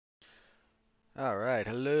All right,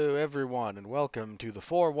 hello everyone, and welcome to the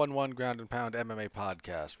 411 Ground and Pound MMA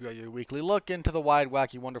podcast. We are your weekly look into the wide,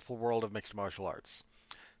 wacky, wonderful world of mixed martial arts.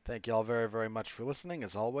 Thank you all very, very much for listening.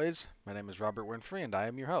 As always, my name is Robert Winfree, and I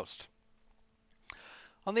am your host.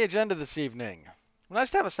 On the agenda this evening, nice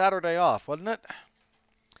to have a Saturday off, wasn't it?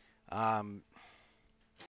 Um,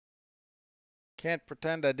 can't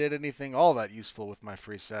pretend I did anything all that useful with my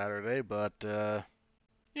free Saturday, but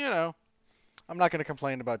you know, I'm not going to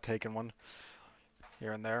complain about taking one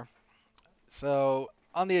here and there. So,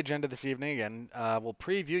 on the agenda this evening, again, we'll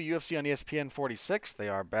preview UFC on ESPN 46. They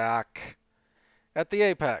are back at the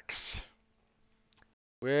Apex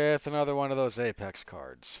with another one of those Apex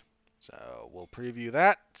cards. So, we'll preview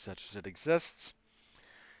that, such as it exists.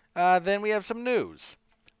 Then we have some news.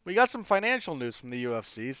 We got some financial news from the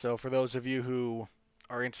UFC, so for those of you who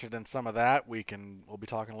are interested in some of that, we'll be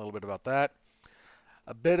talking a little bit about that.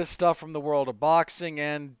 A bit of stuff from the world of boxing,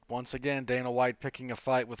 and once again, Dana White picking a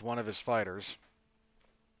fight with one of his fighters.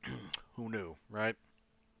 Who knew, right?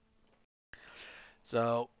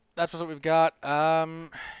 So that's what we've got. Anything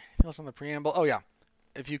else on the preamble? Oh yeah,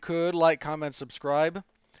 if you could like, comment, subscribe,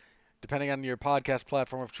 depending on your podcast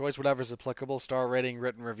platform of choice, whatever's applicable. Star rating,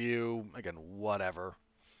 written review, again, whatever.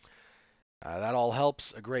 That all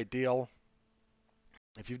helps a great deal.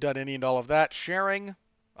 If you've done any and all of that, sharing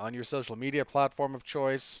on your social media platform of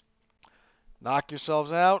choice, knock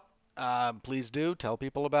yourselves out. Please do tell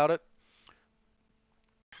people about it.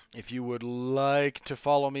 If you would like to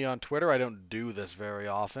follow me on Twitter, I don't do this very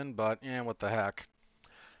often, but what the heck.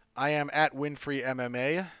 I am at Winfree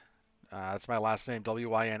MMA. That's my last name,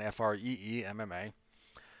 Winfree MMA.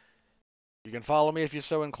 You can follow me if you're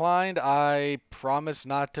so inclined. I promise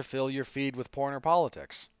not to fill your feed with porn or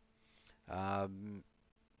politics. I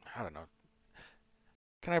don't know.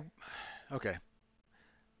 Can I? Okay.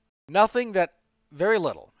 Nothing that. Very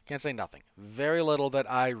little. Can't say nothing. Very little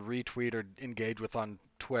that I retweet or engage with on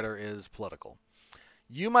Twitter is political.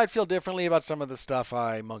 You might feel differently about some of the stuff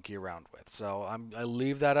I monkey around with, so I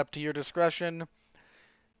leave that up to your discretion.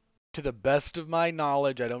 To the best of my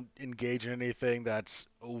knowledge, I don't engage in anything that's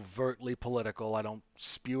overtly political. I don't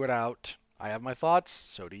spew it out. I have my thoughts,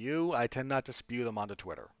 so do you. I tend not to spew them onto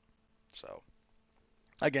Twitter. So,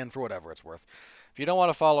 again, for whatever it's worth. If you don't want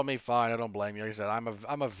to follow me, fine. I don't blame you. Like I said,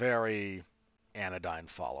 I'm a very anodyne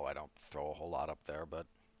follow. I don't throw a whole lot up there, but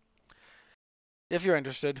if you're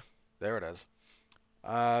interested, there it is.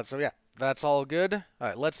 So yeah, that's all good. All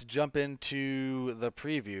right, let's jump into the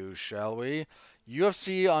preview, shall we?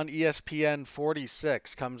 UFC on ESPN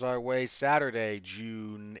 46 comes our way Saturday,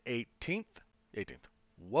 June 18th. 18th.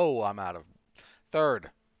 Whoa, I'm out of 3rd.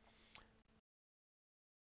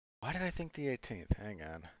 Why did I think the 18th? Hang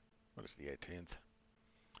on. What is the 18th?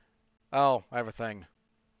 Oh, I have a thing.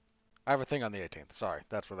 I have a thing on the 18th. Sorry,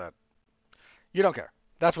 that's where that. You don't care.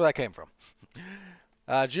 That's where that came from.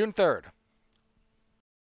 June 3rd.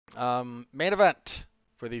 Main event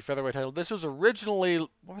for the featherweight title. This was originally.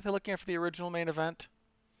 What were they looking at for the original main event?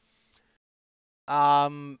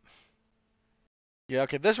 Um, yeah,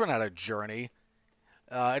 okay, this one had a journey.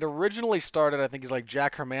 It originally started, I think, as like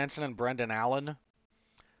Jack Hermanson and Brendan Allen.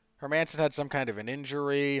 Hermanson had some kind of an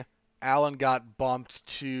injury. Allen got bumped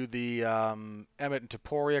to the Emmett and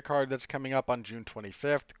Taporia card that's coming up on June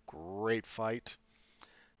 25th. Great fight.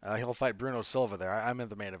 He'll fight Bruno Silva there. I'm in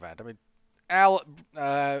the main event. I mean,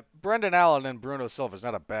 Brendan Allen and Bruno Silva is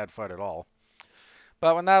not a bad fight at all.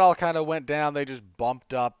 But when that all kind of went down, they just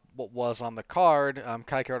bumped up what was on the card,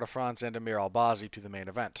 Kai Kara France and Amir Albazi to the main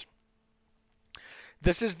event.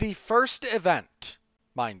 This is the first event,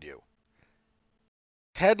 mind you,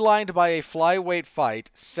 headlined by a flyweight fight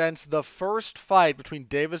since the first fight between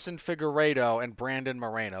Davison Figueiredo and Brandon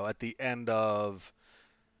Moreno at the end of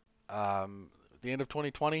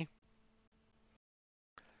 2020.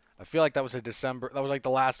 I feel like that was that was like the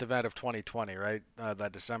last event of 2020, right?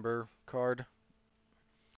 That December card.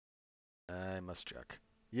 I must check.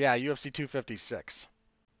 Yeah, UFC 256.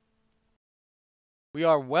 We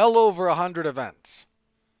are well over 100 events.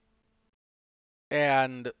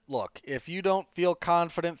 And look, if you don't feel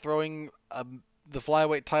confident throwing the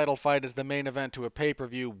flyweight title fight as the main event to a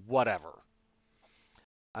pay-per-view, whatever.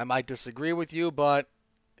 I might disagree with you, but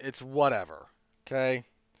it's whatever. Okay?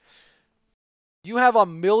 You have a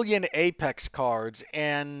million Apex cards,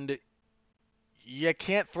 and you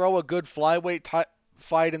can't throw a good flyweight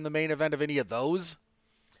fight in the main event of any of those.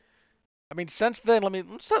 I mean, since then,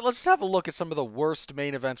 let's have a look at some of the worst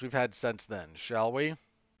main events we've had since then, shall we?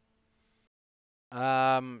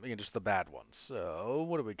 Just the bad ones. So,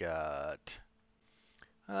 what do we got?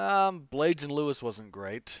 Blades and Lewis wasn't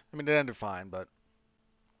great. I mean, it ended fine, but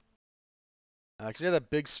 'Cause we had that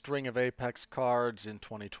big string of Apex cards in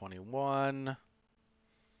 2021.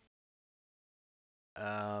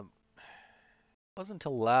 Um, wasn't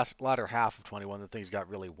until latter half of 21 that things got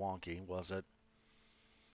really wonky, was it?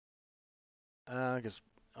 I guess.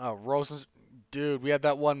 Oh, dude, we had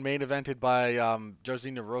that one main evented by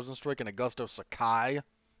Jairzinho Rosenstruik and Augusto Sakai.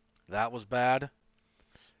 That was bad.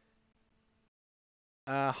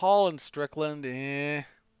 Hall and Strickland, that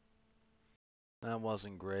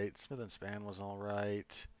wasn't great. Smith and Span was all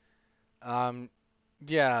right. Um,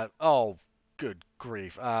 yeah. Oh, good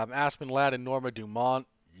grief. Aspen Ladd and Norma Dumont.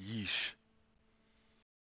 Yeesh.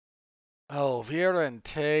 Oh, Vieira and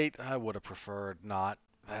Tate. I would have preferred not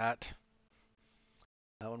that.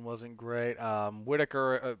 That one wasn't great.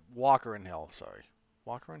 Whitaker, Walker and Hill. Sorry,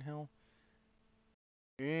 Walker and Hill.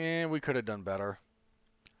 We could have done better.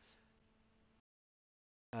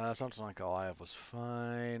 Something like Goliath was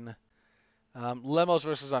fine. Lemos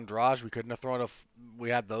versus Andrade. We couldn't have thrown a.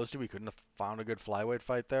 We had those two. We couldn't have found a good flyweight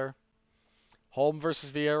fight there. Holm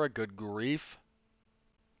versus Vieira. Good grief.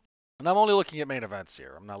 And I'm only looking at main events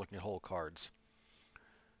here. I'm not looking at whole cards.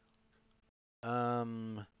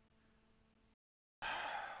 Um.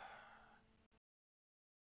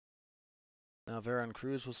 Now Veron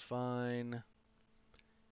Cruz was fine.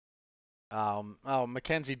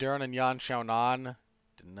 Mackenzie Dern and Yan Xiaonan.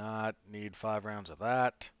 Did not need 5 rounds of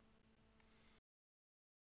that.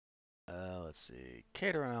 Let's see.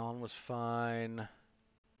 Cater and Allen was fine.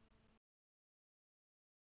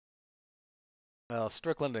 Well,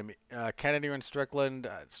 Strickland and Kennedy and Strickland,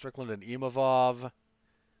 Strickland and Imavov. A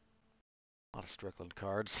lot of Strickland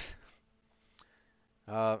cards.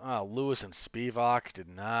 Lewis and Spivak did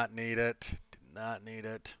not need it. Did not need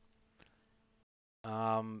it.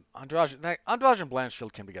 Andrade and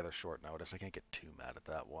Blanchfield came together short notice. I can't get too mad at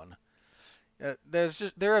that one.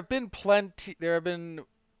 There have been plenty. There have been,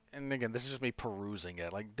 and again, this is just me perusing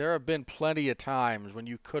it. Like there have been plenty of times when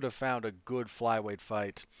you could have found a good flyweight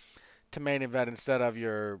fight to main event instead of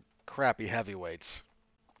your crappy heavyweights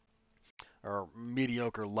or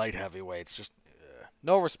mediocre light heavyweights. Just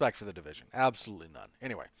no respect for the division. Absolutely none.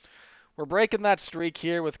 Anyway, we're breaking that streak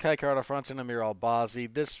here with Kai Kara France and Amir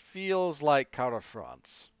Albazi. This feels like Kara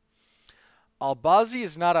France. Albazi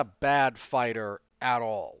is not a bad fighter at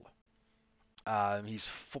all. He's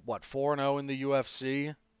 4-0 in the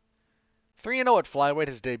UFC. 3-0 at flyweight.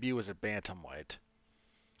 His debut was at bantamweight.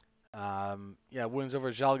 Wins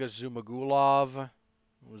over Zhalgas Zumagulov.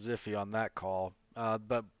 Was iffy on that call.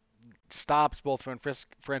 But stops both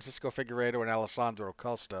Francisco Figueiredo and Alessandro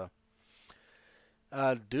Costa.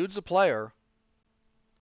 Dude's a player.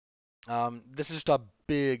 This is just a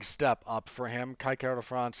big step up for him. Kai Kara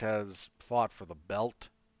France has fought for the belt.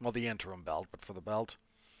 Well, the interim belt, but for the belt.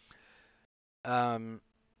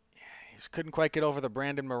 He couldn't quite get over the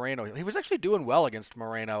Brandon Moreno. He was actually doing well against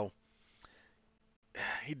Moreno.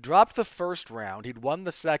 He dropped the first round. He'd won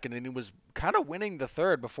the second, and he was kind of winning the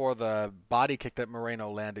third before the body kick that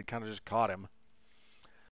Moreno landed kind of just caught him.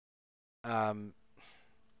 I'm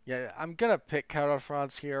gonna pick Kara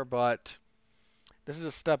France here, but this is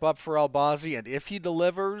a step up for Albazi, and if he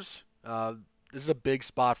delivers, this is a big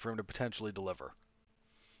spot for him to potentially deliver.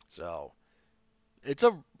 So it's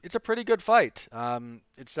a pretty good fight.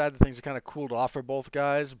 It's sad that things are kind of cooled off for both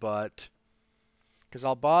guys, but because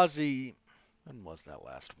Albazi, when was that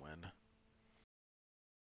last win?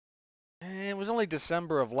 It was only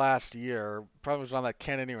December of last year. Probably was on that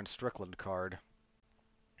Cannonier and Strickland card.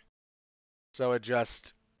 So it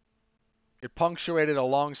punctuated a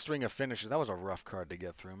long string of finishes. That was a rough card to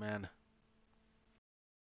get through, man.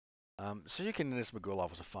 Sayukin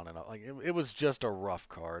Nismagulov was a fun enough. Like it was just a rough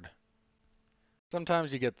card.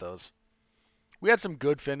 Sometimes you get those. We had some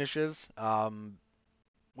good finishes.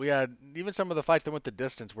 We had even some of the fights that went the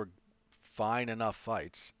distance were fine enough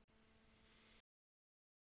fights.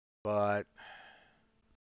 But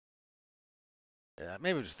yeah,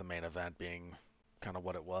 maybe just the main event being kind of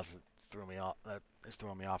what it was that threw me off. That is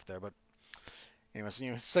throwing me off there. But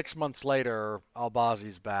anyways, 6 months later,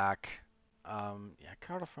 Albazi's back.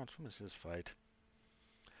 Carter France, when was his fight?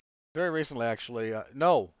 Very recently, actually.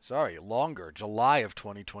 No, sorry, longer. July of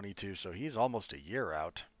 2022. So he's almost a year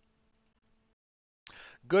out.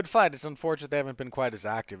 Good fight. It's unfortunate they haven't been quite as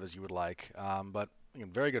active as you would like. But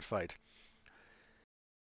again, very good fight.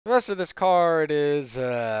 The rest of this card is,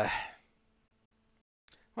 well,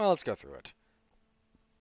 let's go through it.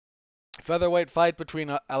 Featherweight fight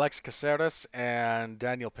between Alex Caceres and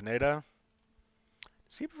Daniel Pineda.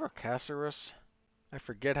 Does he prefer Caceres? I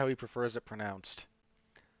forget how he prefers it pronounced.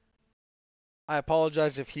 I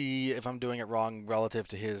apologize if I'm doing it wrong relative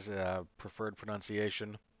to his preferred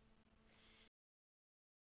pronunciation.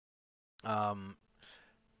 Um,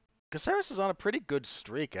 Caceres is on a pretty good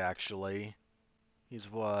streak, actually. He's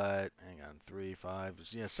what? Hang on, 3, 5,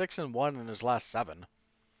 yeah, 6-1 in his last 7.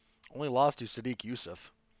 Only lost to Sadiq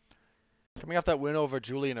Yusuf. Coming off that win over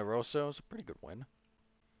Julian Eroso, it's a pretty good win.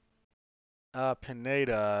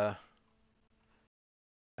 Pineda.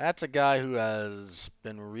 That's a guy who has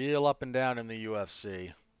been real up and down in the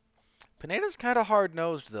UFC. Pineda's kind of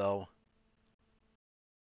hard-nosed, though.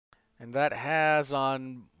 And that has,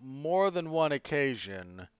 on more than one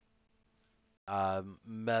occasion,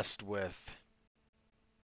 messed with...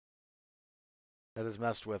 That has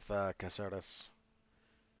messed with Caceres.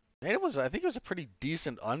 Pineda was, I think, he was a pretty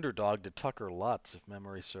decent underdog to Tucker Lutz, if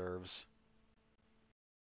memory serves.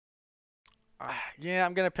 Yeah,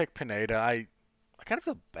 I'm going to pick Pineda. I kind of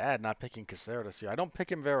feel bad not picking Caceres here. I don't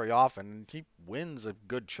pick him very often, and he wins a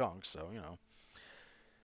good chunk, so,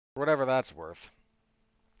 for whatever that's worth.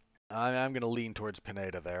 I'm going to lean towards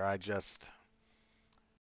Pineda there.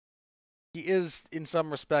 He is, in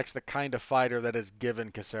some respects, the kind of fighter that has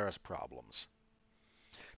given Caceres problems.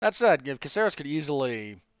 That said, if Caceres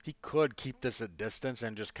he could keep this at distance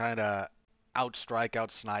and just kind of outstrike,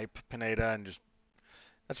 outsnipe Pineda, and just,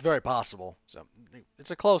 that's very possible. So, it's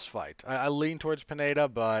a close fight. I lean towards Pineda,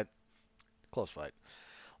 but close fight.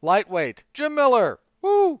 Lightweight, Jim Miller!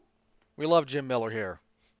 Woo! We love Jim Miller here.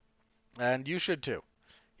 And you should too.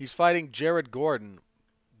 He's fighting Jared Gordon.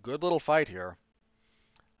 Good little fight here.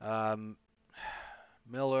 Um,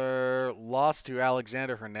 Miller lost to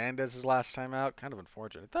Alexander Hernandez his last time out. Kind of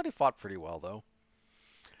unfortunate. I thought he fought pretty well, though.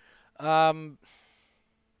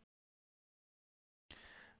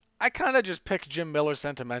 I kind of just pick Jim Miller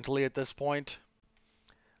sentimentally at this point.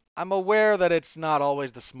 I'm aware that it's not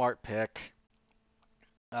always the smart pick,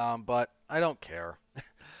 but I don't care.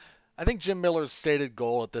 I think Jim Miller's stated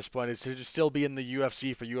goal at this point is to just still be in the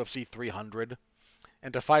UFC for UFC 300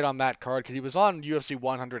 and to fight on that card because he was on UFC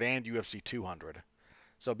 100 and UFC 200.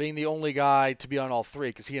 So being the only guy to be on all three,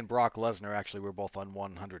 because he and Brock Lesnar actually were both on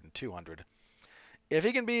 100 and 200. If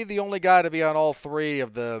he can be the only guy to be on all three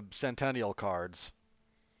of the Centennial cards,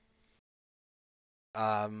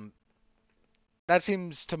 um, that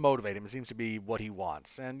seems to motivate him. It seems to be what he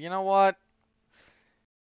wants. And you know what?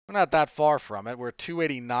 We're not that far from it. We're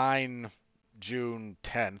 289 June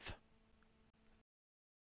 10th.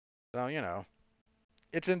 So,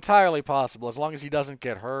 it's entirely possible as long as he doesn't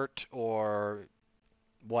get hurt or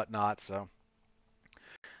whatnot. So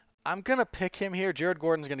I'm going to pick him here. Jared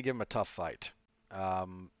Gordon's going to give him a tough fight.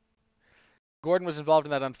 Um, Gordon was involved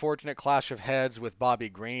in that unfortunate clash of heads with Bobby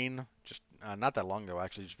Green, just not that long ago,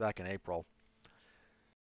 actually, just back in April.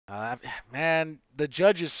 Man, the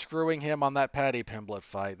judge is screwing him on that Paddy Pimblett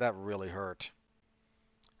fight. That really hurt.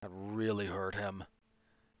 That really hurt him.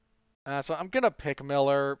 So I'm going to pick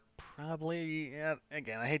Miller. Probably, yeah,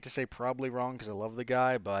 again, I hate to say probably wrong because I love the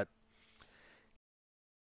guy, but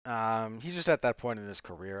he's just at that point in his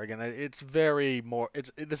career. Again, this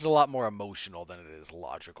is a lot more emotional than it is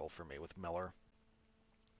logical for me with Miller.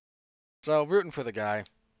 So rooting for the guy.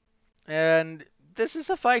 And this is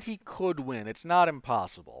a fight he could win. It's not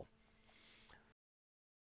impossible.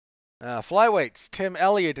 Flyweights, Tim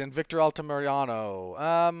Elliott and Victor Altamirano.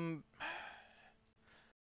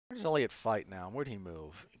 Where does Elliott fight now? Where'd he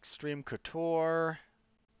move? Extreme Couture.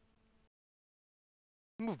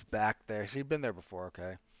 He moved back there. He'd been there before,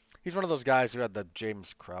 okay. He's one of those guys who had the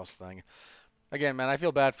James Krause thing. Again, man, I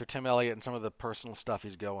feel bad for Tim Elliott and some of the personal stuff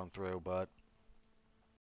he's going through, but...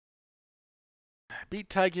 Beat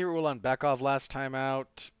Tiger Ulanbekov last time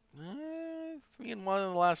out. 3-1 in the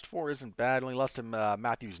last 4 isn't bad. Only lost to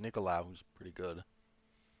Matthews Nicolau, who's pretty good.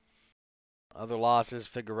 Other losses: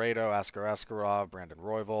 Figueiredo, Askar Askarov, Brandon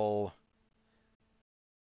Royval.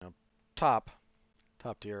 Top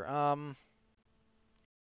tier. I'm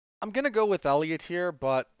gonna go with Elliott here,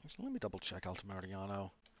 but let me double check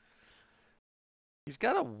Altamirano. He's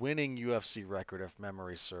got a winning UFC record if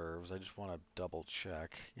memory serves. I just want to double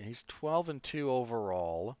check. Yeah, he's 12-2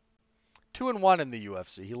 overall. 2-1 in the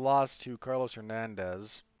UFC. He lost to Carlos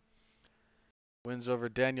Hernandez. Wins over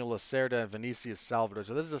Daniel Lacerda and Vinicius Salvador.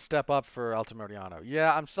 So this is a step up for Altamirano.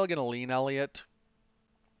 Yeah, I'm still going to lean Elliott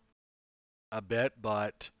a bit,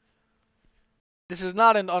 but this is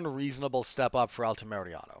not an unreasonable step up for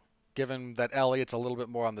Altamirano, given that Elliott's a little bit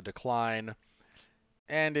more on the decline.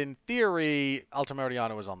 And in theory,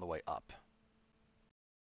 Altamirano is on the way up.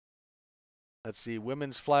 Let's see,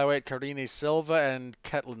 women's flyweight, Karine Silva and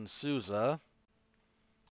Ketlin Souza.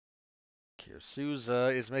 Here, Souza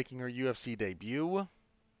is making her UFC debut.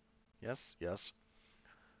 Yes.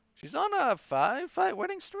 She's on a 5-fight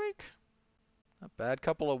winning streak. Not bad.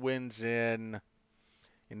 Couple of wins in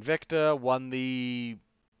Invicta. Won the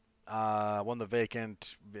Won the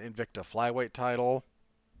vacant Invicta flyweight title.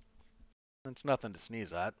 It's nothing to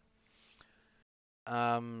sneeze at.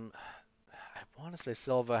 Um, I want to say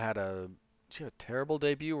Silva she had a terrible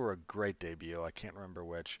debut or a great debut. I can't remember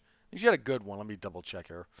which. I think she had a good one. Let me double check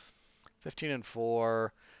here.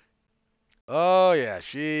 15-4. Oh yeah,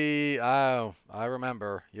 I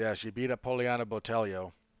remember. Yeah, she beat up Poliana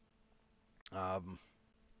Botelho. Um,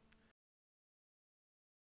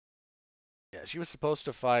 yeah, she was supposed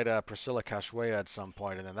to fight Priscilla Cachoeira at some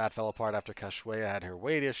point, and then that fell apart after Cachoeira had her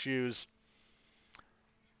weight issues.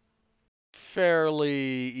 Fairly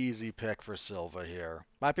easy pick for Silva here.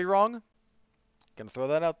 Might be wrong. Gonna throw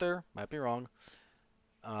that out there. Might be wrong.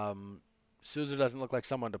 Um, Souza doesn't look like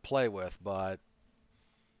someone to play with, but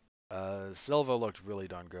Silva looked really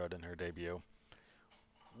darn good in her debut.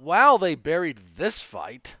 Wow, they buried this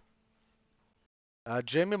fight.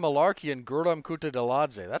 Jamie Malarkey and Guram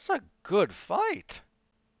Kutateladze. That's a good fight.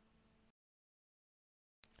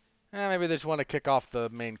 Maybe they just want to kick off the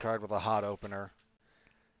main card with a hot opener.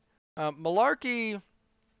 Malarkey,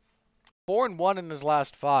 4-1 in his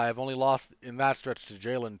last 5, only lost in that stretch to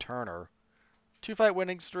Jalen Turner. 2-fight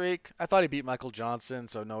winning streak. I thought he beat Michael Johnson,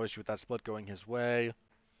 so no issue with that split going his way.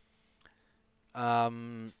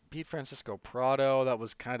 Beat Francisco Prado. That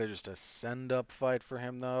was kind of just a send-up fight for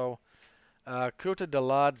him, though.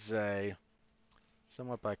 Kutateladze,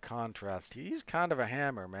 somewhat by contrast, he's kind of a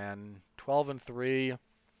hammer, man. 12-3.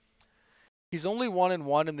 He's only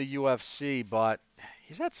 1-1 in the UFC, but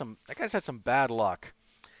that guy's had some bad luck.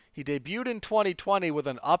 He debuted in 2020 with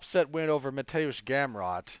an upset win over Mateusz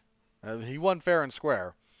Gamrot. He won fair and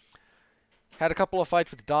square. Had a couple of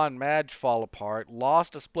fights with Don Madge fall apart.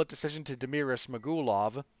 Lost a split decision to Damir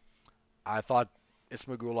Ismagulov. I thought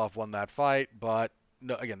Ismagulov won that fight, but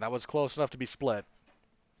no, again, that was close enough to be split.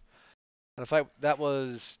 And a fight that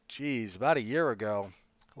was, about a year ago.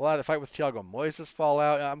 Well, I had a fight with Thiago Moises fall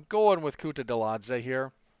out. I'm going with Kutateladze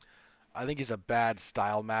here. I think he's a bad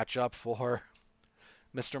style matchup for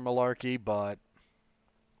Mr. Malarkey, but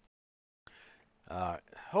uh,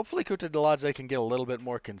 hopefully Kutateladze can get a little bit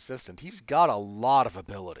more consistent. He's got a lot of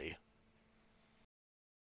ability.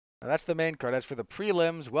 Now that's the main card. As for the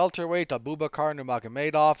prelims, welterweight Abubakar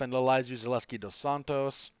Nurmagomedov and Lelaizu Zaleski dos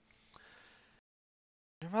Santos.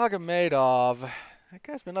 Nurmagomedov, that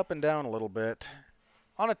guy's been up and down a little bit.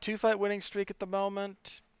 On a 2-fight winning streak at the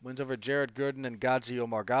moment. Wins over Jared Gooden and Gadzi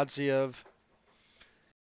Omargadziev.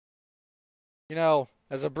 You know,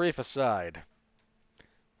 as a brief aside,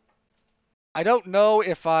 I don't know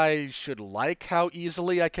if I should like how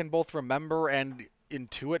easily I can both remember and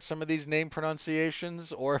intuit some of these name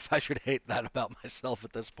pronunciations, or if I should hate that about myself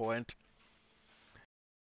at this point.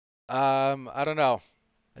 I don't know.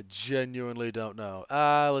 I genuinely don't know.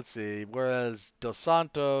 Let's see. Whereas Dos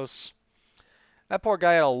Santos, that poor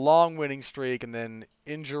guy had a long winning streak, and then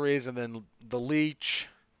injuries, and then the leech.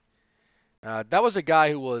 That was a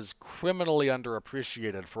guy who was criminally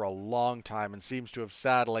underappreciated for a long time and seems to have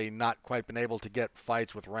sadly not quite been able to get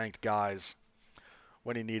fights with ranked guys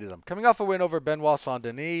when he needed them. Coming off a win over Benoit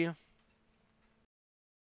Saint-Denis.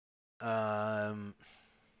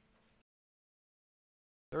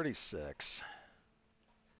 36.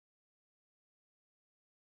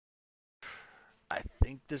 I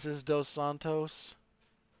think this is Dos Santos.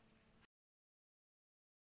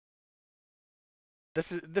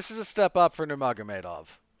 This is a step up for Nurmagomedov.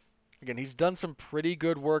 Again, he's done some pretty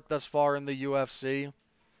good work thus far in the UFC.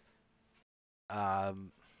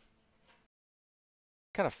 Um,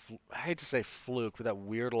 kind of, I hate to say fluke, with that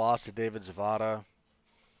weird loss to David Zavada.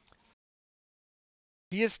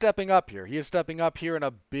 He is stepping up here. He is stepping up here in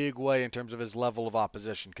a big way in terms of his level of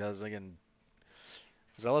opposition. Because again,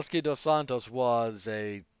 Zaleski dos Santos was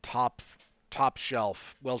a top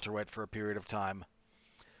shelf welterweight for a period of time.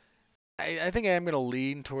 I think I am going to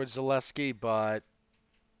lean towards Zaleski, but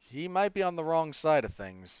he might be on the wrong side of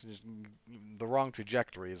things. The wrong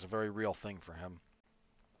trajectory is a very real thing for him.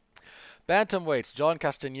 Bantamweights, John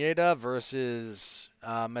Castaneda versus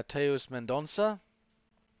Mateus Mendonça.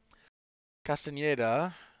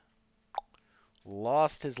 Castaneda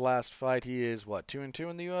lost his last fight. He is, what,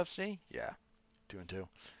 2-2 in the UFC? Yeah, 2-2.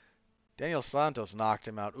 Daniel Santos knocked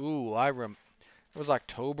him out. Ooh, it was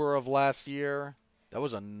October of last year. That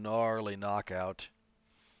was a gnarly knockout.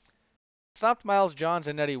 Stopped Miles Johns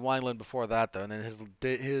and Eddie Wineland before that, though, and then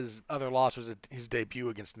his other loss was his debut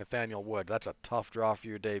against Nathaniel Wood. That's a tough draw for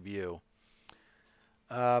your debut.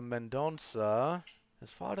 Mendonça has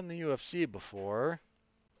fought in the UFC before.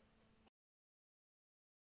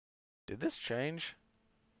 Did this change?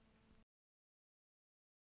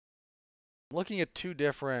 I'm looking at two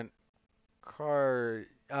different cards.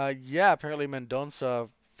 Yeah, apparently Mendonça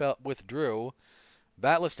withdrew.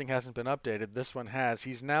 That listing hasn't been updated. This one has.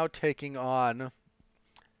 He's now taking on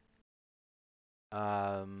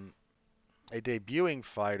um, a debuting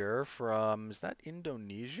fighter from, is that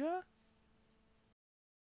Indonesia?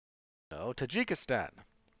 No, Tajikistan.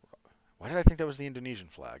 Why did I think that was the Indonesian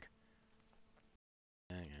flag?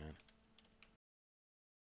 Hang on.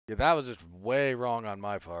 Yeah, that was just way wrong on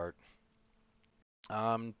my part.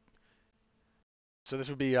 Um, so this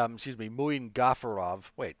would be, excuse me, Muin Gafurov.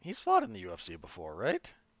 Wait, he's fought in the UFC before,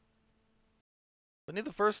 right? Wasn't he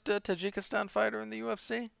the first Tajikistan fighter in the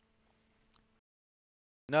UFC?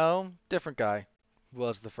 No, different guy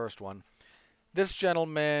was the first one. This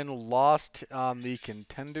gentleman lost on the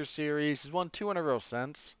Contender Series. He's won two in a row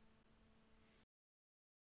since.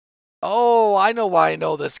 Oh, I know why I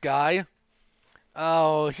know this guy.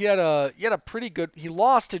 Oh, he had a pretty good. He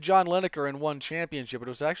lost to John Lineker in one championship, but it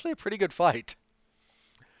was actually a pretty good fight.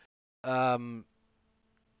 Um,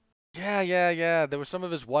 yeah. There were some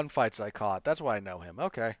of his one fights I caught. That's why I know him.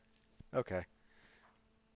 Okay.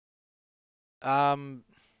 Um,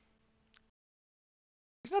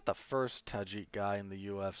 he's not the first Tajik guy in the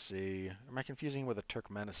UFC. Am I confusing him with a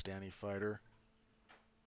Turkmenistani fighter?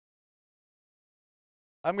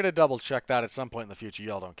 I'm gonna double check that at some point in the future.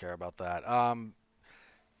 Y'all don't care about that.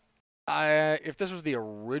 If this was the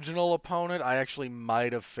original opponent, I actually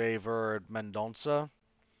might have favored Mendonça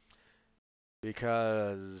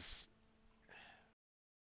because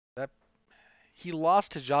that he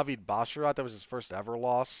lost to Javid Basharat. That was his first ever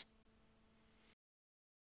loss.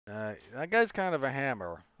 That guy's kind of a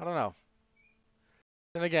hammer. I don't know.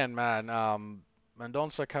 Then again, man,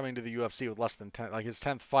 Mendonça coming to the UFC with less than 10, like his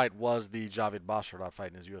 10th fight was the Javid Basharat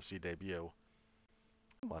fight in his UFC debut.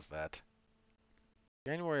 When was that?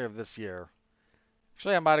 January of this year.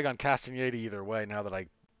 Actually, I might have gone Castaneda either way now that I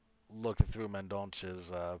looked through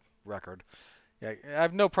Mendonça's record. Yeah, I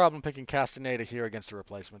have no problem picking Castaneda here against a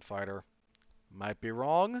replacement fighter. Might be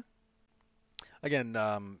wrong. Again,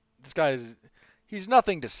 this guy he's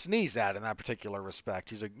nothing to sneeze at in that particular respect.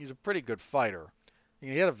 He's a pretty good fighter.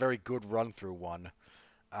 He had a very good run through one,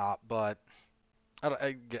 but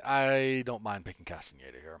I don't mind picking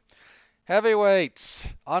Castaneda here. Heavyweights.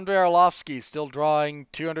 Andrei Arlovsky still drawing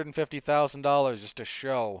 $250,000 just to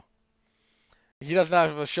show. He doesn't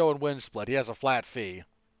have a show and win split. He has a flat fee.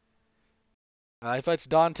 He fights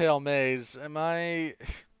Dante Almays.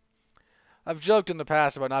 I've joked in the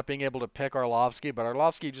past about not being able to pick Arlovsky, but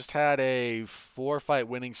Arlovsky just had a four-fight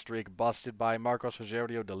winning streak busted by Marcos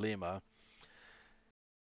Rogerio de Lima.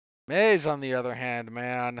 Mays, on the other hand,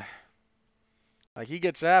 man, like he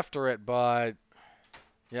gets after it, but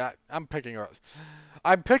yeah, I'm picking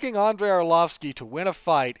Andrei Arlovsky to win a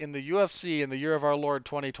fight in the UFC in the year of our Lord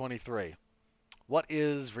 2023. What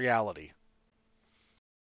is reality?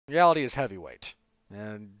 Reality is heavyweight,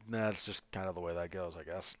 and that's just kind of the way that goes, I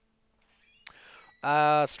guess.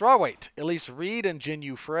 Strawweight, Elise Reed and Jin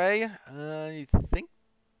Yu Frey. I think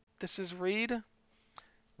this is Reed.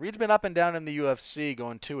 Reed's been up and down in the UFC,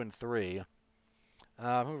 going 2-3.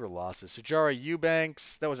 Whoever lost this? Sujara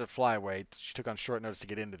Eubanks. That was at flyweight. She took on short notice to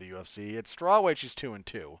get into the UFC. At strawweight, she's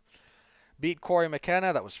 2-2. Beat Corey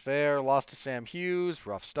McKenna. That was fair. Lost to Sam Hughes.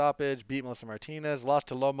 Rough stoppage. Beat Melissa Martinez. Lost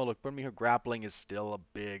to Loma Lukbunmi. Her grappling is still a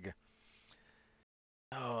big.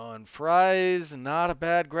 Oh, and Fry's not a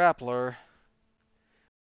bad grappler.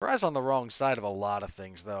 Fry's on the wrong side of a lot of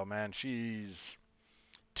things, though, man. She's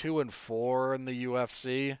 2-4 in the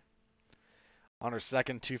UFC on her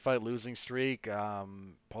second two-fight losing streak.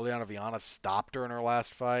 Poliana Viana stopped her in her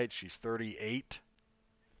last fight. She's 38.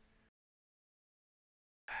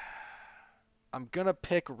 I'm gonna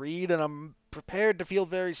pick Reed, and I'm prepared to feel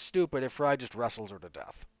very stupid if Fry just wrestles her to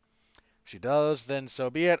death. If she does, then so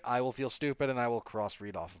be it. I will feel stupid, and I will cross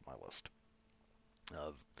Reed off of my list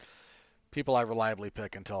of people I reliably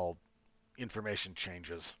pick until information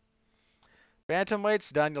changes.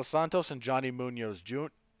 Bantamweights, Daniel Santos and Johnny Munoz Jr.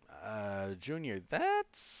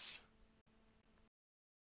 That's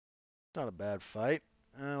not a bad fight.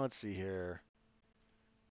 Let's see here.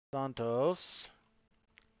 Santos,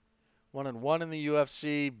 1-1 in the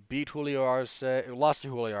UFC, beat Julio Arce, lost to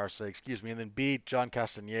Julio Arce, excuse me, and then beat John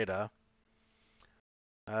Castaneda.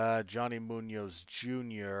 Johnny Munoz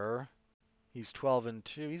Jr. He's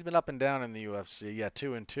 12-2. He's been up and down in the UFC. Yeah,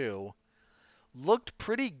 2-2. Looked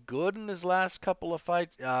pretty good in his last couple of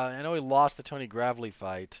fights. I know he lost the Tony Gravely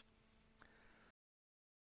fight,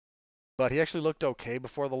 but he actually looked okay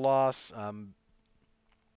before the loss.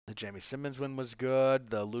 The Jamie Simmons win was good.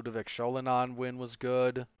 The Ludovic Cholinon win was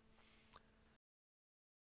good.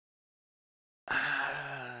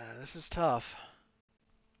 This is tough.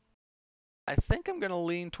 I think I'm going to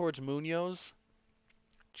lean towards Munoz.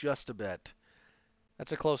 just a bit.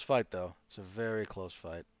 That's a close fight, though. It's a very close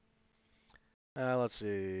fight. Let's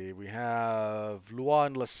see. We have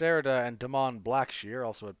Luan Lacerda and Damon Blackshear,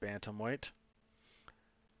 also at bantamweight.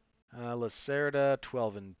 Lacerda,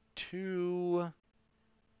 12-2.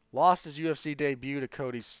 Lost his UFC debut to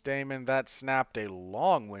Cody Stamann. That snapped a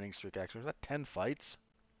long winning streak, actually. Was that 10 fights?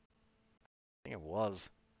 I think it was.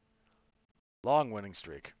 Long winning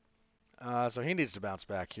streak. So he needs to bounce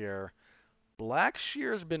back here.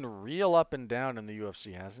 Blackshear's been real up and down in the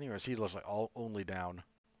UFC, hasn't he? Or is he looks like only down?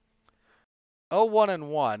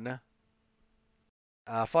 0-1-1.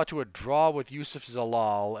 Fought to a draw with Yusuf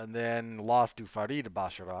Zalal and then lost to Farid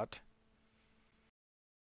Basharat.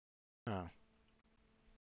 Huh.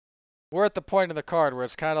 We're at the point in the card where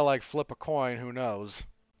it's kind of like flip a coin, who knows.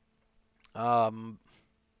 Wow.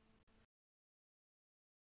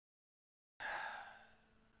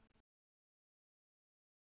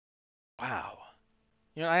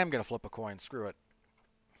 You know, I am going to flip a coin. Screw it.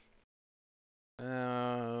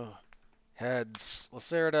 Heads.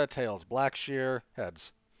 Lacerda. Tails. Blackshear.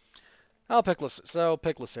 Heads. I'll pick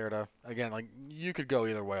Lacerda. Again, like, you could go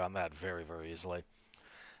either way on that very, very easily.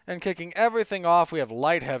 And kicking everything off, we have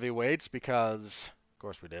light heavyweights because, of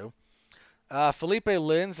course we do. Felipe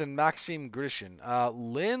Lins and Maxim Grishin.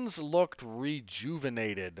 Lins looked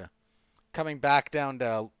rejuvenated, coming back down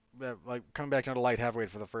to light heavyweight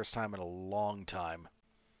for the first time in a long time.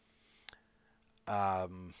 Yeah,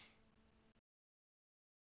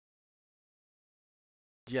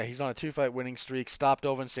 he's on a 2-fight winning streak. Stopped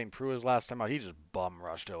Owen St. Preux his last time out. He just bum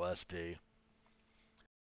rushed OSP.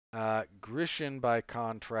 Grishin, by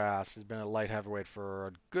contrast, has been a light heavyweight for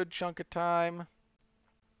a good chunk of time.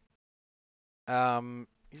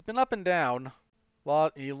 He's been up and down.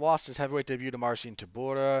 He lost his heavyweight debut to Marcin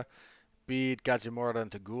Tybura, beat Gadzimurda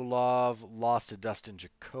Tagulov, lost to Dustin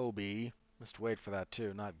Jacoby. Missed weight for that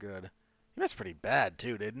too, not good. He missed pretty bad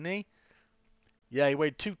too, didn't he? Yeah, he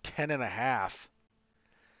weighed 210.5.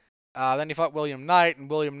 Then he fought William Knight, and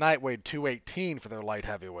William Knight weighed 218 for their light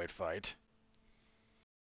heavyweight fight.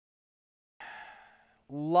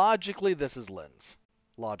 Logically, this is Lins.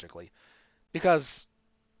 Logically.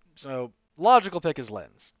 Logical pick is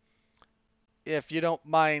Lins. If you don't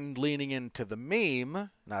mind leaning into the meme,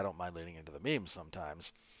 and I don't mind leaning into the meme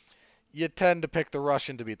sometimes, you tend to pick the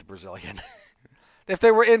Russian to beat the Brazilian. If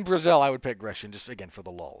they were in Brazil, I would pick Grishin, just again for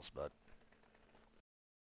the lulz, but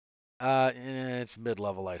it's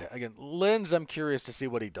mid-level light. Again, Lins, I'm curious to see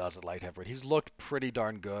what he does at light heavyweight. He's looked pretty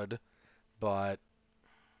darn good, but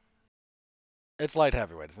it's light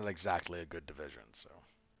heavyweight. It's not exactly a good division, so.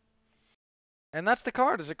 And that's the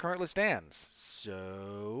card as it currently stands.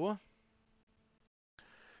 So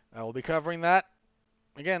I will be covering that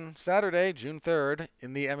again Saturday, June 3rd,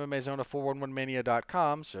 in the MMA Zone of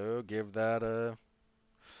 411mania.com. So give that a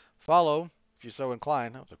follow if you're so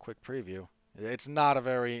inclined. That was a quick preview. There's not a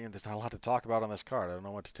lot to talk about on this card. I don't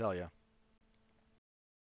know what to tell you.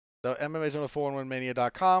 So MMA Zone of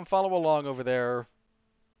 411mania.com. Follow along over there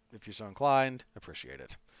if you're so inclined. Appreciate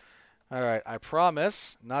it. All right, I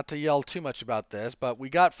promise not to yell too much about this, but we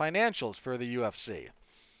got financials for the UFC.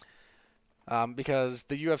 Because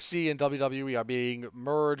the UFC and WWE are being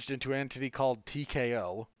merged into an entity called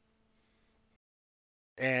TKO.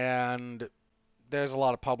 And there's a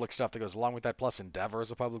lot of public stuff that goes along with that, plus Endeavor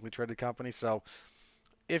is a publicly traded company. So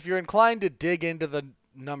if you're inclined to dig into the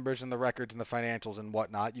numbers and the records and the financials and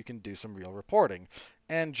whatnot, you can do some real reporting.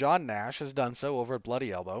 And John Nash has done so over at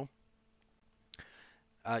Bloody Elbow.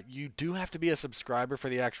 You do have to be a subscriber for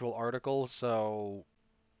the actual article, so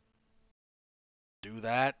do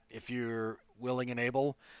that if you're willing and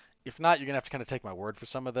able. If not, you're going to have to kind of take my word for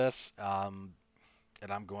some of this, and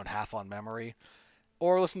I'm going half on memory.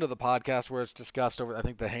 Or listen to the podcast where it's discussed over, I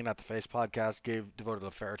think the Hang Not the Face podcast devoted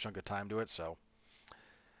a fair chunk of time to it, so.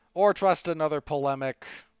 Or trust another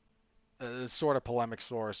sort of polemic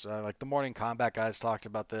source. Like the Morning Combat guys talked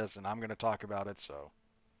about this, and I'm going to talk about it, so.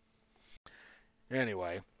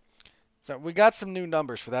 Anyway, so we got some new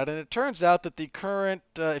numbers for that, and it turns out that the current,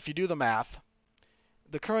 if you do the math,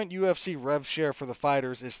 the current UFC rev share for the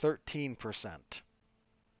fighters is 13%.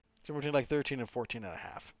 So between like 13 and 14.5.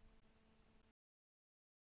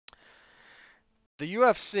 The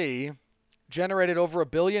UFC generated over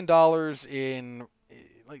 $1 billion in,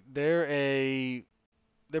 like, they're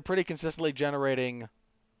pretty consistently generating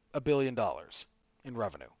 $1 billion in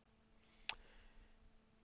revenue.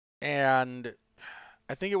 And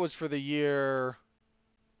I think it was for the year,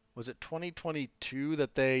 was it 2022,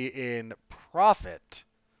 that they, in profit,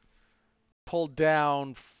 pulled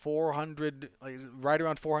down 400, like right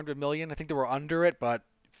around 400 million. I think they were under it, but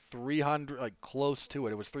 300, like close to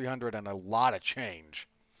it. It was 300 and a lot of change.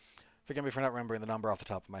 Forgive me for not remembering the number off the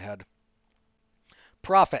top of my head.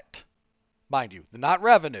 Profit, mind you, not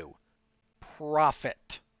revenue,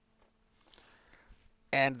 profit.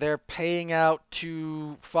 And they're paying out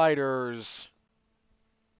to fighters,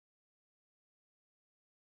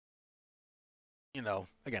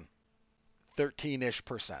 again,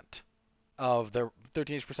 13-ish% of their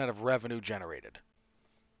 13-ish% of revenue generated.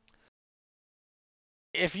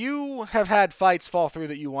 If you have had fights fall through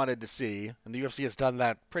that you wanted to see, and the UFC has done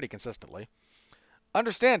that pretty consistently,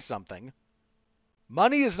 understand something.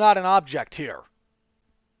 Money is not an object here.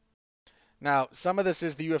 Now, some of this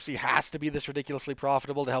is the UFC has to be this ridiculously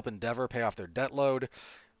profitable to help Endeavor pay off their debt load,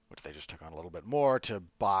 which they just took on a little bit more to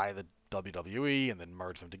buy the WWE and then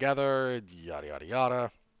merge them together, yada, yada,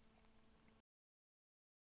 yada.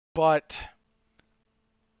 But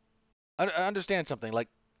understand something, like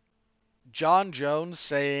John Jones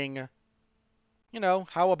saying,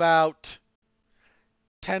 how about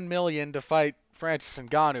 10 million to fight Francis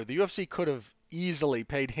Ngannou? The UFC could have easily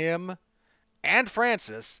paid him and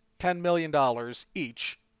Francis $10 million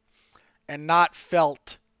each and not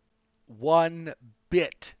felt one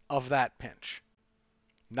bit of that pinch.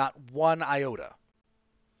 Not one iota.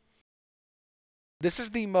 The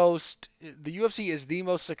UFC is the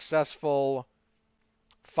most successful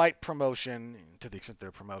fight promotion, to the extent they're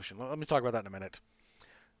a promotion. Let me talk about that in a minute.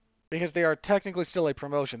 Because they are technically still a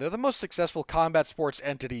promotion. They're the most successful combat sports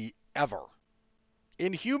entity ever.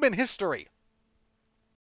 In human history.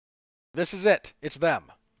 This is it. It's them.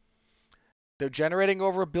 They're generating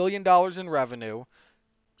over $1 billion in revenue.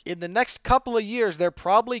 In the next couple of years, they're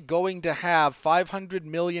probably going to have $500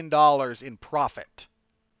 million in profit.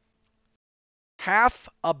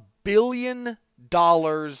 $500 million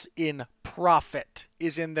in profit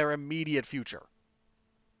is in their immediate future.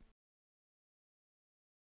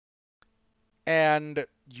 And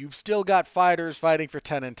you've still got fighters fighting for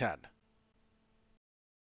 10 and 10.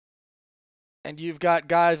 And you've got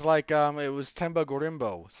guys like, it was Temba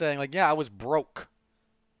Gorimbo saying, like, yeah, I was broke.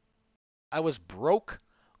 I was broke,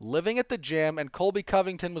 living at the gym, and Colby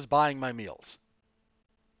Covington was buying my meals.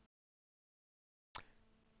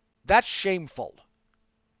 That's shameful.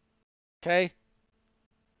 Okay?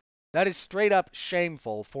 That is straight up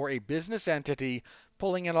shameful for a business entity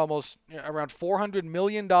pulling in almost around $400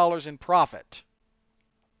 million in profit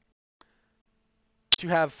to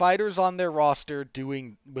have fighters on their roster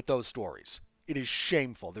doing with those stories. It is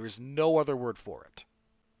shameful. There is no other word for it.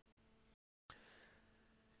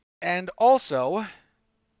 And also,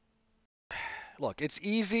 look, it's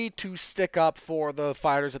easy to stick up for the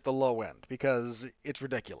fighters at the low end because it's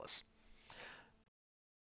ridiculous.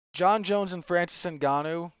 John Jones and Francis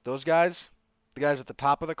Ngannou, those guys, the guys at the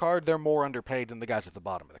top of the card, they're more underpaid than the guys at the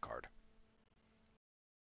bottom of the card.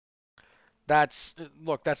 That's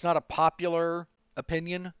not a popular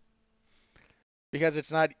opinion because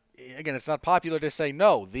it's not popular to say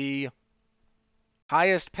no, the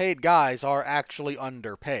highest paid guys are actually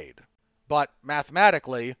underpaid. But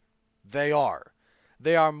mathematically, they are.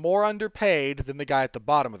 They are more underpaid than the guy at the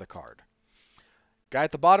bottom of the card. Guy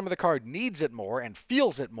at the bottom of the card needs it more and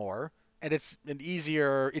feels it more, and it's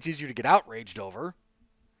easier to get outraged over.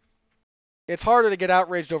 It's harder to get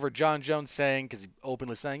outraged over John Jones because he's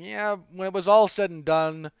openly saying, yeah, when it was all said and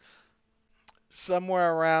done,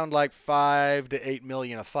 somewhere around like 5 to 8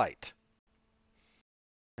 million a fight.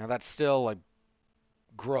 Now that's still like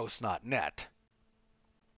gross, not net.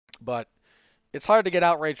 But it's hard to get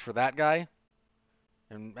outraged for that guy.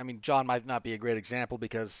 And I mean, John might not be a great example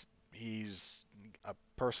because he's a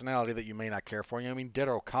personality that you may not care for. I mean,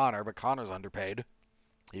 ditto Connor, but Connor's underpaid.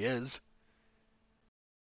 He is.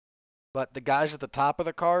 But the guys at the top of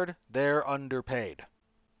the card, they're underpaid.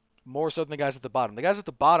 More so than the guys at the bottom. The guys at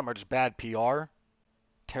the bottom are just bad PR,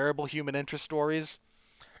 terrible human interest stories,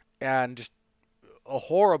 and just a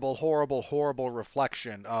horrible, horrible, horrible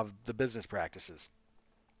reflection of the business practices.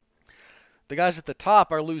 The guys at the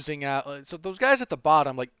top are losing out. So those guys at the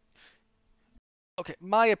bottom, like, okay,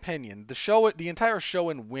 my opinion, the entire show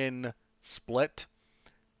and win split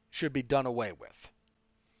should be done away with.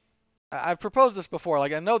 I've proposed this before.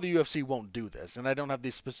 Like, I know the UFC won't do this, and I don't have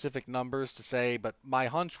these specific numbers to say, but my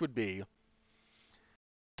hunch would be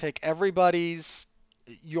take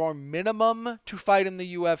your minimum to fight in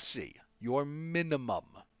the UFC. Your minimum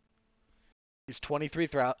is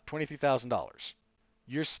 $23,000.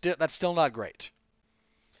 That's still not great.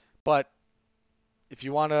 But if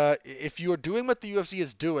you are doing what the UFC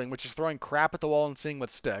is doing, which is throwing crap at the wall and seeing what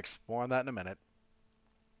sticks, more on that in a minute,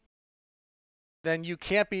 then you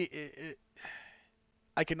can't be.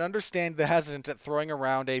 I can understand the hesitance at throwing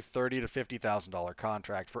around a $30,000 to $50,000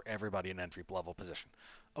 contract for everybody in entry level position.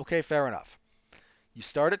 Okay, fair enough. You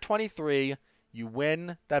start at 23, you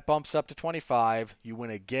win, that bumps up to 25, you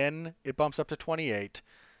win again, it bumps up to 28.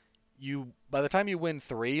 By the time you win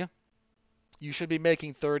 3, you should be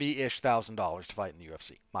making $30-ish thousand to fight in the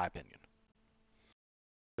UFC, my opinion.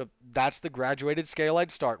 So that's the graduated scale I'd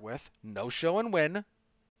start with. No show and win.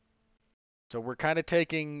 So we're kind of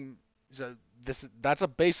taking that's a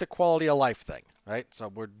basic quality of life thing, right? So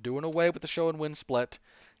we're doing away with the show and win split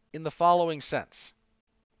in the following sense.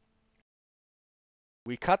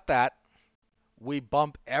 We cut that. We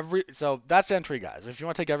bump so that's entry, guys. If you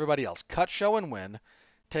want to take everybody else, cut show and win,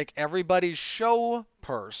 take everybody's show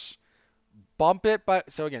purse, bump it by,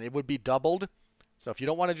 so again, it would be doubled. So if you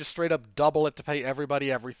don't want to just straight up double it to pay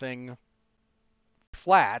everybody everything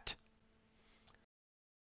flat,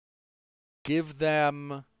 give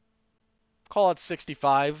them, call it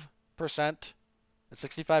 65%, a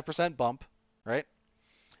 65% bump, right?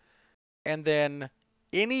 And then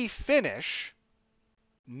any finish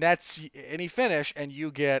nets any finish, and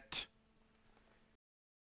you get,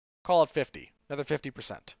 call it 50, another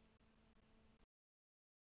 50%.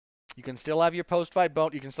 You can still have your post-fight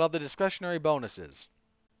bonus. You can still have the discretionary bonuses.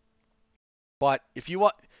 But if you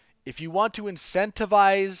want to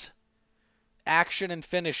incentivize action and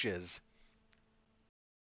finishes,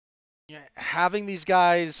 having these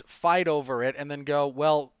guys fight over it and then go,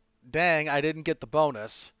 well, dang, I didn't get the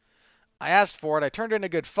bonus. I asked for it. I turned in a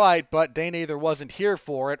good fight, but Dana either wasn't here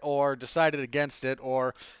for it or decided against it,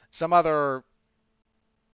 or some other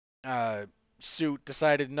suit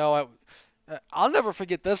decided no. I'll never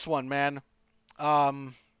forget this one, man.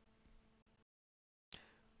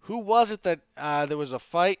 Who was it that there was a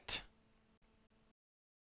fight?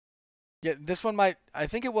 Yeah, this one might. I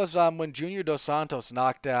think it was when Junior Dos Santos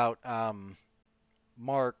knocked out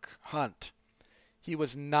Mark Hunt. He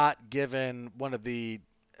was not given one of the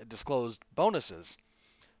disclosed bonuses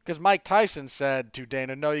because Mike Tyson said to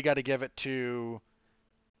Dana, "No, you got to give it to."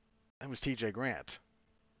 It was T.J. Grant.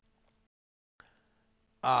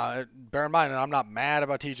 Bear in mind, and I'm not mad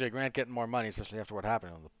about T.J. Grant getting more money, especially after what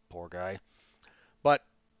happened to the poor guy. But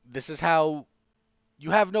this is how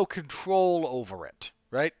you have no control over it,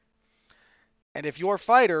 right? And if your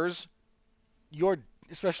fighters,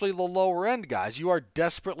 especially the lower end guys, you are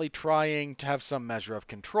desperately trying to have some measure of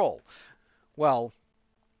control. Well,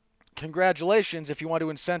 congratulations if you want to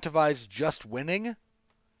incentivize just winning.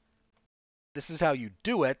 This is how you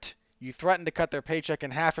do it. You threaten to cut their paycheck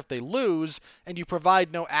in half if they lose, and you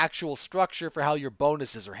provide no actual structure for how your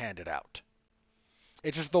bonuses are handed out.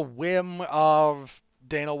 It's just the whim of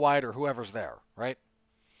Dana White or whoever's there, right?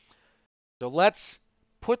 So let's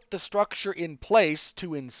put the structure in place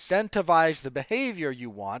to incentivize the behavior you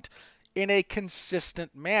want in a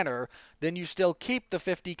consistent manner. Then you still keep the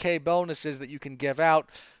 50K bonuses that you can give out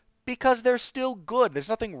because they're still good. There's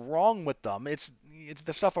nothing wrong with them. It's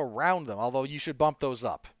the stuff around them, although you should bump those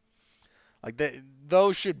up. Like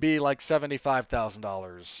those should be like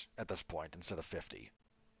 $75,000 at this point instead of 50.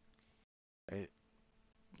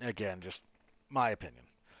 Again, just my opinion.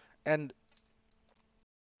 And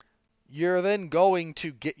you're going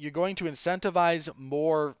to incentivize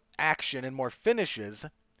more action and more finishes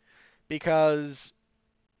because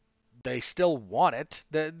they still want it.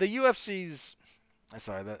 The UFC's,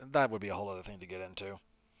 sorry, that would be a whole other thing to get into.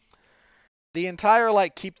 The entire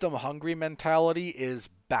keep them hungry mentality is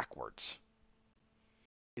backwards.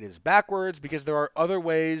 It is backwards because there are other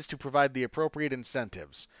ways to provide the appropriate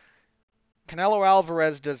incentives. Canelo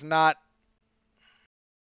Alvarez does not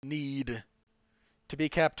need to be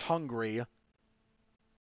kept hungry.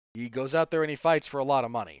 He goes out there and he fights for a lot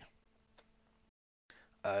of money.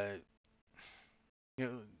 Now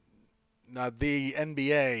the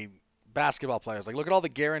NBA basketball players, look at all the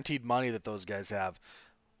guaranteed money that those guys have.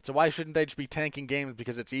 So why shouldn't they just be tanking games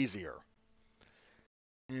because it's easier?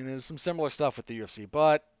 And there's some similar stuff with the UFC,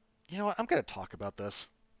 but you know what? I'm going to talk about this.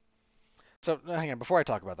 So hang on, before I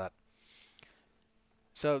talk about that.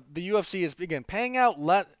 So the UFC is, again, paying out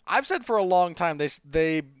I've said for a long time,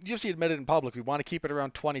 UFC admitted in public we want to keep it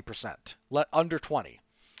around 20%, under 20.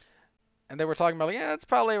 And they were talking about, it's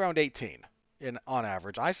probably around 18 on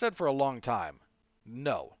average. I said for a long time,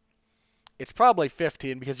 no. It's probably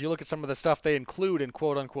 15 because you look at some of the stuff they include in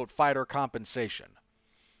quote-unquote fighter compensation.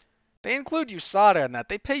 They include USADA in that.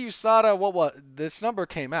 They pay USADA, this number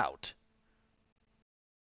came out.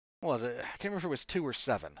 What was it? I can't remember if it was 2 or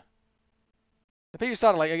 7. They pay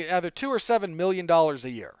USADA either $2 or $7 million a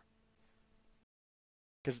year.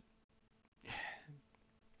 Because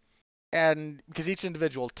each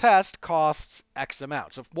individual test costs X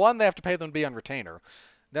amount. So if one, they have to pay them to be on retainer.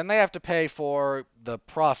 Then they have to pay for the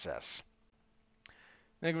process.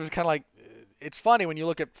 I think it was kind of it's funny when you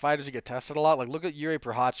look at fighters who get tested a lot. Like look at Yuri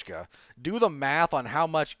Prochazka. Do the math on how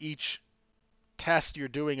much each test you're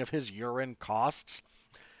doing of his urine costs.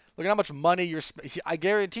 Look at how much money I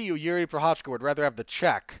guarantee you, Yuri Prochazka would rather have the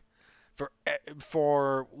check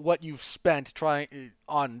for what you've spent trying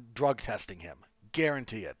on drug testing him.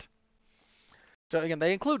 Guarantee it. So again,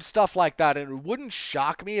 they include stuff like that, and it wouldn't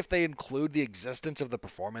shock me if they include the existence of the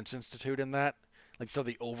Performance Institute in that, like so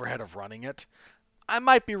the overhead of running it. I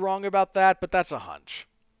might be wrong about that, but that's a hunch.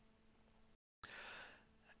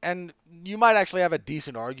 And you might actually have a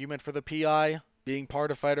decent argument for the PI being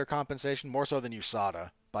part of fighter compensation, more so than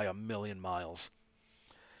USADA by a million miles.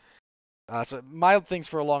 So my things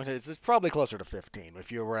for a long time, it's probably closer to 15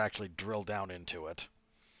 if you were actually drilled down into it.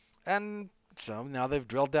 And so now they've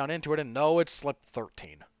drilled down into it, and no, it's like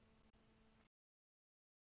 13.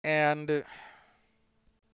 And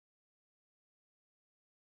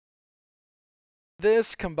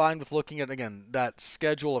this combined with looking at, again, that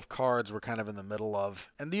schedule of cards we're kind of in the middle of,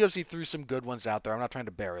 and the UFC threw some good ones out there. I'm not trying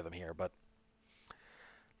to bury them here, but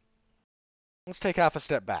let's take half a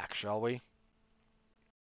step back, shall we?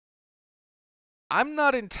 I'm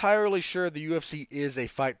not entirely sure the UFC is a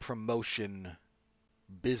fight promotion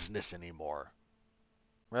business anymore,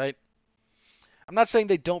 right? I'm not saying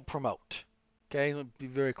they don't promote. Okay, let me be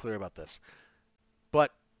very clear about this.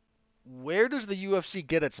 But where does the UFC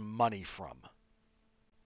get its money from?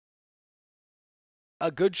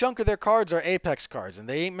 A good chunk of their cards are Apex cards, and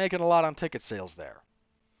they ain't making a lot on ticket sales there.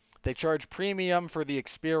 They charge premium for the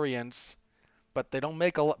experience, but they don't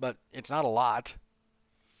make a lot. But it's not a lot.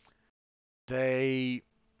 They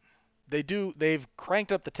they've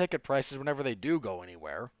cranked up the ticket prices whenever they do go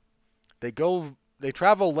anywhere. They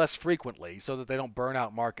travel less frequently so that they don't burn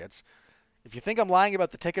out markets. If you think I'm lying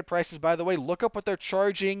about the ticket prices, by the way, look up what they're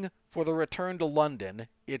charging for the return to London.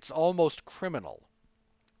 It's almost criminal.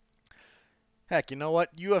 Heck, you know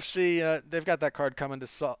what? UFC, they've got that card coming to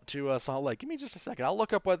Salt Lake. Give me just a second. I'll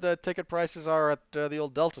look up what the ticket prices are at the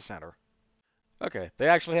old Delta Center. Okay, they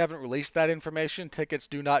actually haven't released that information. Tickets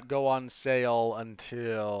do not go on sale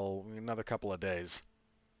until another couple of days.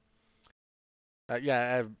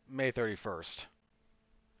 Yeah, May 31st.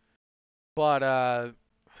 But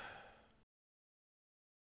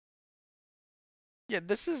yeah,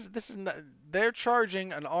 this is not, they're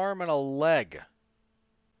charging an arm and a leg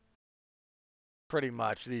pretty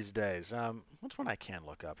much these days. What's one I can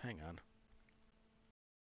look up? Hang on.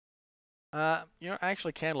 I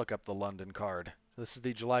actually can look up the London card. This is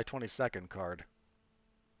the July 22nd card.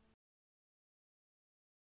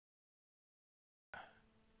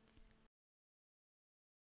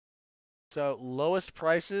 So lowest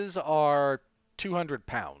prices are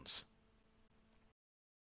 £200.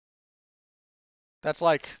 That's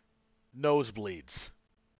like nosebleeds.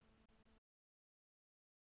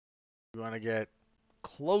 We want to get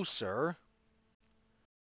closer.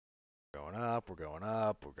 We're going up, we're going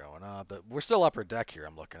up, we're going up. But we're still upper deck here,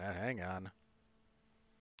 I'm looking at. Hang on.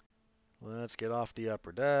 Let's get off the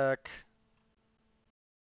upper deck.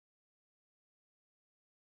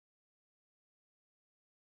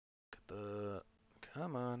 Get the...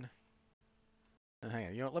 Come on.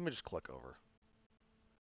 Hang on, let me just click over.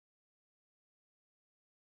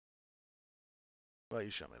 Well, you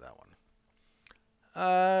show me that one.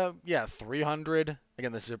 Yeah, 300.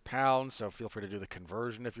 Again, this is a pound, so feel free to do the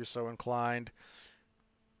conversion if you're so inclined.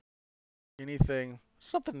 Anything,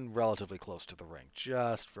 something relatively close to the ring,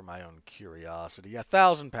 just for my own curiosity. Yeah,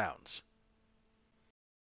 £1,000.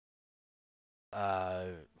 Uh,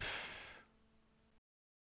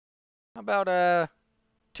 how about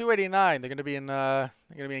 289? They're gonna be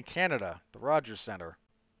in Canada, the Rogers Center.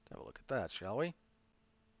 Have a look at that, shall we?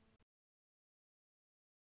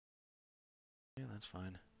 Yeah, that's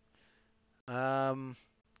fine.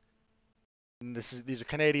 These are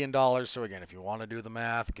Canadian dollars, so again, if you want to do the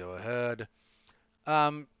math, go ahead.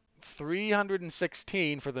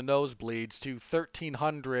 316 for the nosebleeds to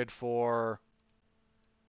 1,300 for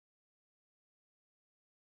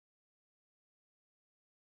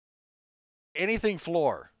anything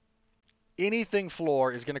floor. Anything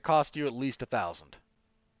floor is going to cost you at least 1,000.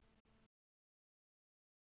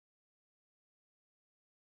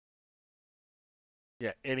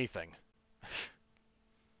 Yeah, anything.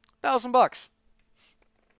 $1,000.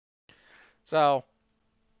 So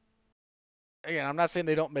again, I'm not saying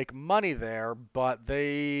they don't make money there, but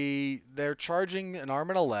they're charging an arm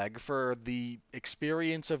and a leg for the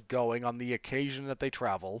experience of going on the occasion that they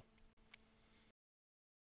travel.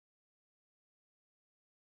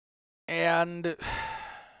 And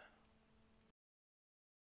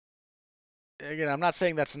again, I'm not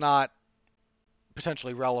saying that's not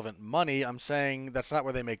potentially relevant money. I'm saying that's not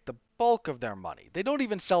where they make the bulk of their money. They don't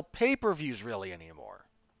even sell pay-per-views really anymore.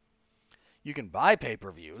 You can buy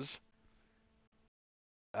pay-per-views,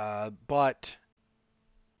 but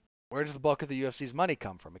where does the bulk of the UFC's money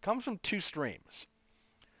come from? It comes from two streams.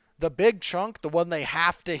 The big chunk, the one they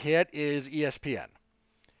have to hit, is ESPN.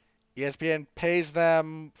 ESPN pays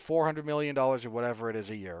them $400 million or whatever it is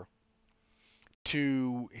a year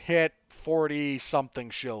to hit 40-something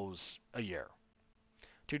shows a year,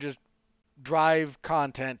 to just drive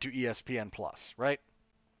content to ESPN Plus, right?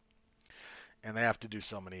 And they have to do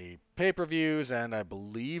so many pay-per-views, and I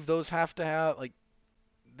believe those have to have, like,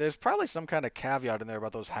 there's probably some kind of caveat in there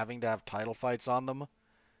about those having to have title fights on them,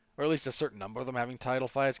 or at least a certain number of them having title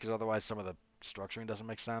fights, because otherwise some of the structuring doesn't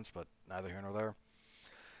make sense, but neither here nor there.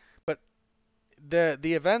 But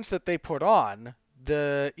the events that they put on,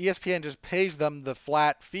 the ESPN just pays them the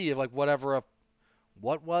flat fee of like whatever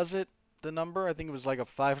what was it? The number? I think it was like a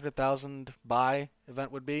 500,000 buy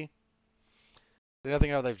event would be. The other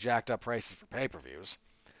thing how they've jacked up prices for pay-per-views.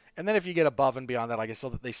 And then if you get above and beyond that, I guess so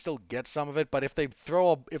that they still get some of it. But if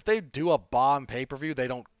they do a bomb pay-per-view, they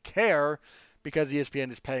don't care because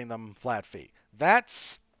ESPN is paying them flat fee.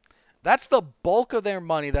 That's the bulk of their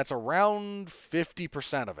money. That's around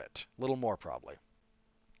 50% of it, a little more probably.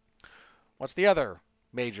 What's the other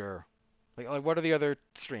major? Like what are the other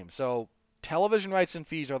streams? So television rights and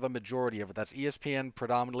fees are the majority of it. That's ESPN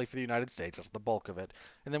predominantly for the United States. That's the bulk of it.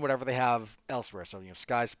 And then whatever they have elsewhere. So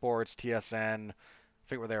Sky Sports, TSN. I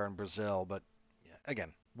forget where they are in Brazil, but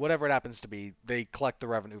again, whatever it happens to be, they collect the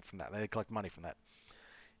revenue from that. They collect money from that.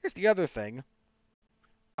 Here's the other thing.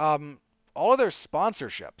 All of their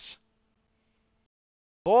sponsorships.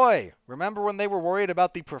 Boy, remember when they were worried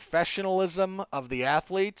about the professionalism of the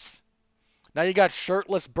athletes? Now you got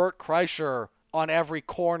shirtless Bert Kreischer on every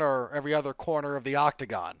other corner of the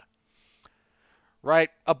octagon. Right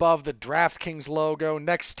above the DraftKings logo,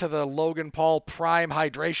 next to the Logan Paul Prime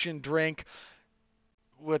hydration drink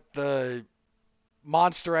with the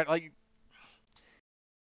Monster at like,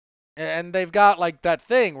 and they've got like that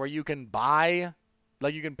thing where you can buy,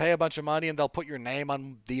 like you can pay a bunch of money and they'll put your name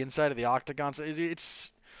on the inside of the octagon. So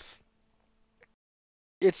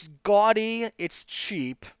it's gaudy, it's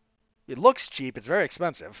cheap, it looks cheap, it's very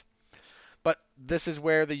expensive, but this is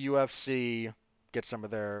where the UFC gets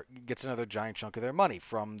another giant chunk of their money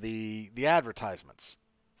from the advertisements,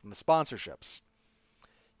 from the sponsorships.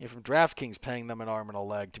 From DraftKings paying them an arm and a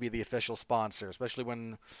leg to be the official sponsor, especially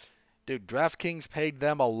when, dude, DraftKings paid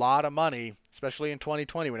them a lot of money, especially in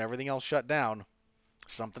 2020 when everything else shut down.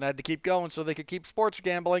 Something had to keep going so they could keep sports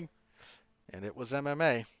gambling, and it was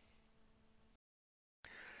MMA.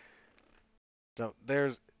 So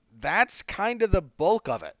that's kind of the bulk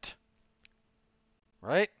of it,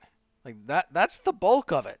 right? Like that's the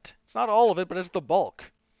bulk of it. It's not all of it, but it's the bulk.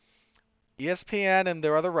 ESPN and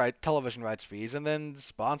their other television rights fees, and then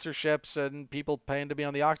sponsorships and people paying to be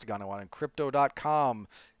on the octagon and crypto.com.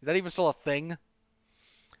 Is that even still a thing?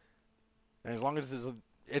 And as long as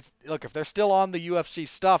look, if they're still on the UFC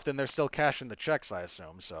stuff, then they're still cashing the checks, I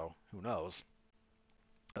assume. So who knows?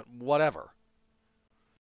 But whatever.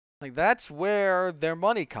 Like that's where their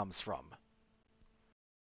money comes from.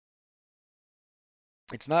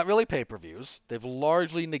 It's not really pay-per-views. They've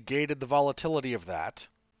largely negated the volatility of that.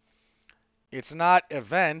 It's not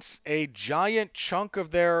events. A giant chunk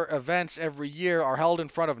of their events every year are held in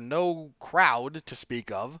front of no crowd to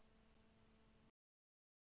speak of.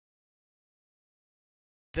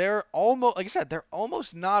 They're almost, like I said, they're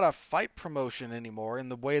almost not a fight promotion anymore in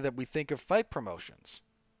the way that we think of fight promotions.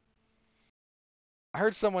 I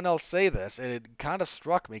heard someone else say this, and it kind of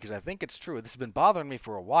struck me because I think it's true. This has been bothering me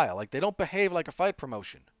for a while. Like, they don't behave like a fight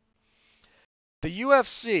promotion. The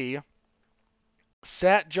UFC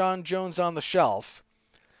sat John Jones on the shelf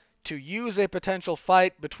to use a potential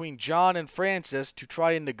fight between John and Francis to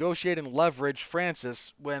try and negotiate and leverage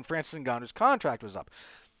Francis when Francis Ngannou's contract was up.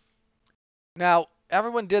 Now,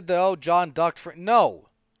 everyone did John ducked. No.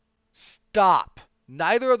 Stop.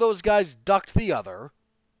 Neither of those guys ducked the other.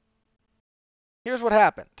 Here's what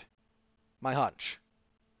happened. My hunch.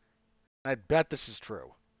 I bet this is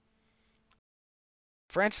true.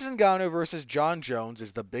 Francis Ngannou versus John Jones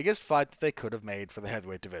is the biggest fight that they could have made for the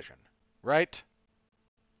heavyweight division. Right?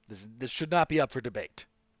 This should not be up for debate.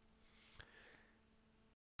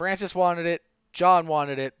 Francis wanted it. John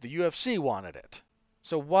wanted it. The UFC wanted it.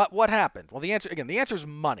 So what happened? Well, the answer is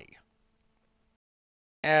money.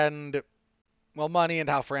 And, well, money and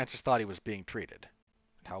how Francis thought he was being treated.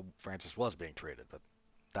 And how Francis was being treated. But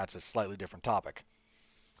that's a slightly different topic.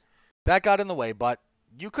 That got in the way, but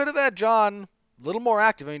you could have had John a little more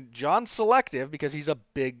active. I mean, John's selective because he's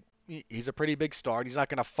a pretty big star, and he's not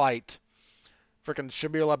going to fight freaking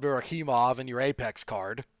Shamil Abdurakhimov in your Apex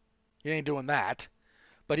card. He ain't doing that.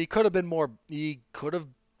 But he could have been more. He could have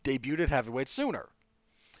debuted at heavyweight sooner.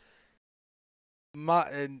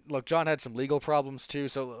 And look, John had some legal problems too.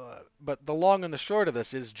 But the long and the short of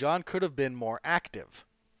this is John could have been more active.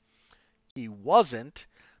 He wasn't,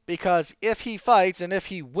 because if he fights and if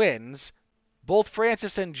he wins, both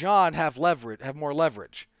Francis and John have more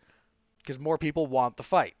leverage, because more people want the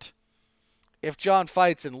fight. If John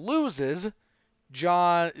fights and loses,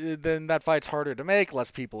 then that fight's harder to make,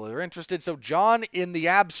 less people are interested. So John, in the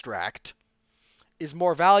abstract, is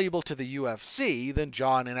more valuable to the UFC than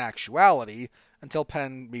John in actuality, until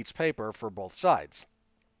pen meets paper for both sides.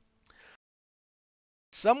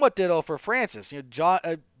 Somewhat ditto for Francis.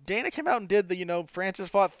 Dana came out and did Francis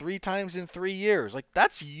fought 3 times in 3 years. Like,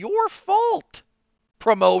 that's your fault,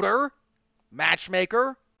 promoter,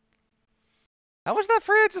 matchmaker. How was that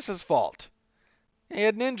Francis's fault? He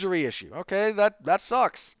had an injury issue. Okay, that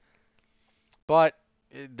sucks. But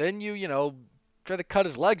then try to cut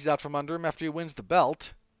his legs out from under him after he wins the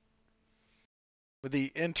belt with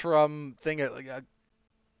the interim thing.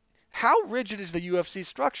 How rigid is the UFC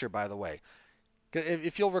structure, by the way?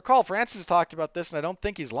 If you'll recall, Francis talked about this, and I don't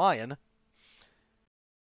think he's lying.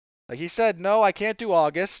 Like, he said, no, I can't do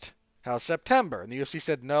August. How's September? And the UFC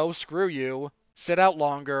said, no, screw you. Sit out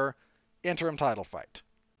longer. Interim title fight.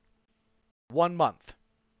 1 month.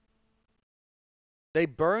 They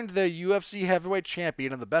burned the UFC heavyweight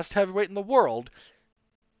champion and the best heavyweight in the world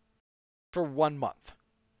for 1 month.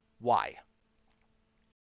 Why?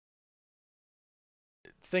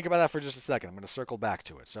 Think about that for just a second. I'm going to circle back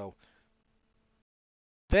to it. So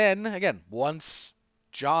then, again, once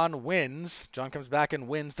John comes back and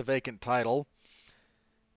wins the vacant title.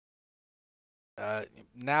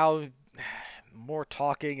 Now, more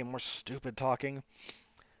talking and more stupid talking.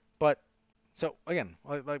 But, so, again,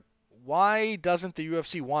 like why doesn't the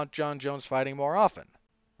UFC want John Jones fighting more often?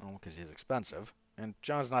 Well, because he's expensive. And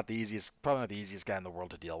John's probably not the easiest guy in the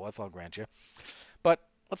world to deal with, I'll grant you. But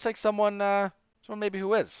let's take someone maybe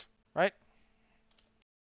who is, right?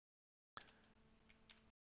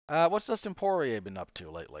 What's Dustin Poirier been up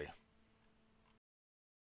to lately?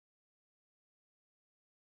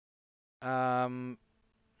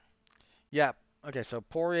 Yeah. Okay, so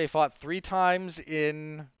Poirier fought 3 times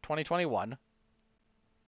in 2021.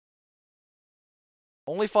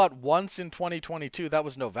 Only fought once in 2022. That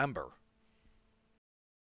was November.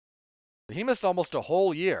 He missed almost a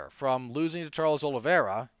whole year from losing to Charles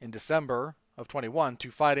Oliveira in December of 21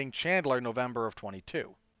 to fighting Chandler November of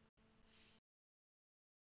 22.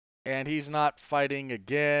 And he's not fighting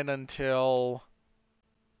again until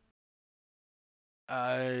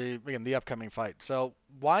again, the upcoming fight. So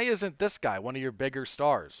why isn't this guy, one of your bigger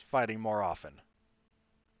stars, fighting more often?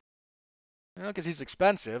 Because he's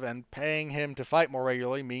expensive, and paying him to fight more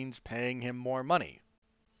regularly means paying him more money.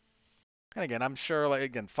 And again, I'm sure,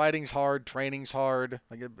 fighting's hard, training's hard.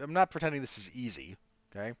 I'm not pretending this is easy.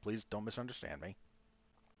 Okay, please don't misunderstand me.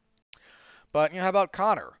 But how about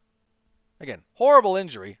Conor? Again, horrible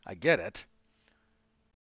injury. I get it.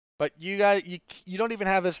 But you don't even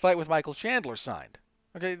have his fight with Michael Chandler signed.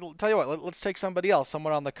 Okay, tell you what, let's take somebody else,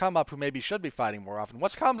 someone on the come up who maybe should be fighting more often.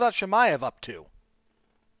 What's Khamzat Chimaev up to?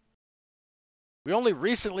 We only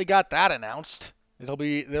recently got that announced.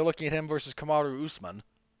 They're looking at him versus Kamaru Usman,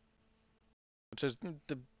 which is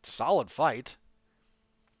a solid fight.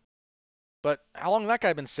 But how long has that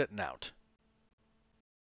guy been sitting out?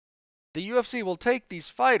 The UFC will take these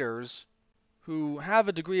fighters who have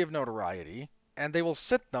a degree of notoriety, and they will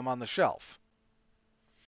sit them on the shelf.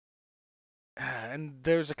 And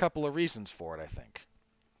there's a couple of reasons for it, I think.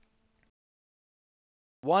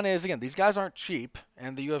 One is, again, these guys aren't cheap,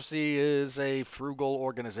 and the UFC is a frugal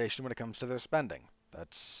organization when it comes to their spending.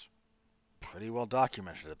 That's pretty well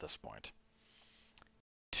documented at this point.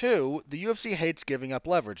 2, the UFC hates giving up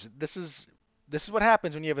leverage. This is what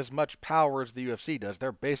happens when you have as much power as the UFC does.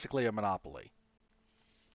 They're basically a monopoly.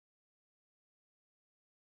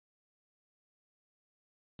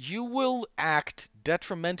 You will act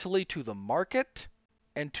detrimentally to the market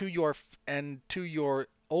and to your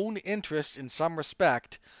own interests in some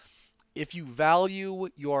respect if you value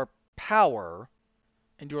your power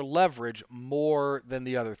and your leverage more than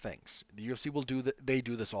the other things. The UFC will they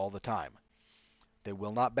do this all the time. They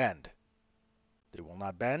will not bend. They will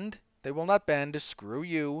not bend. They will not bend. Screw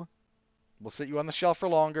you. We'll sit you on the shelf for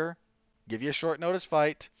longer. Give you a short notice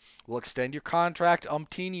fight. We'll extend your contract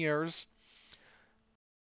umpteen years.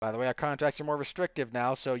 By the way, our contracts are more restrictive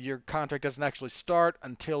now, so your contract doesn't actually start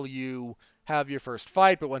until you have your first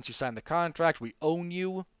fight, but once you sign the contract, we own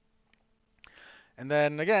you. And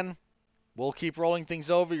then, again, We'll keep rolling things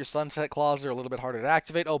over. Your sunset clauses are a little bit harder to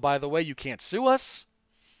activate. Oh, by the way, you can't sue us.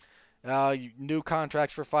 New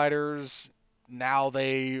contracts for fighters. Now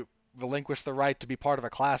they relinquish the right to be part of a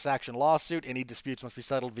class action lawsuit. Any disputes must be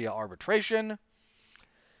settled via arbitration.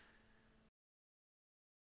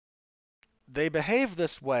 They behave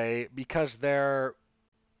this way because their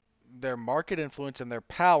market influence and their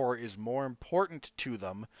power is more important to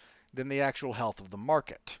them than the actual health of the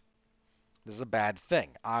market. This is a bad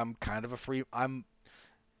thing. I'm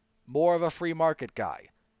more of a free market guy.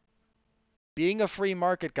 Being a free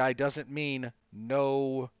market guy doesn't mean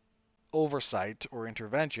no oversight or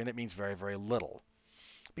intervention. It means very, very little.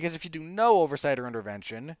 Because if you do no oversight or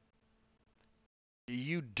intervention,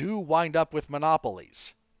 you do wind up with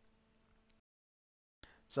monopolies.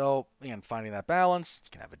 So, again, finding that balance, you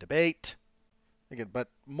can have a debate. Again, but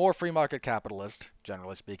more free market capitalist,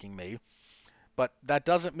 generally speaking, me. But that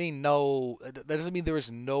doesn't mean there is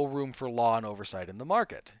no room for law and oversight in the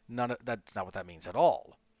market. That's not what that means at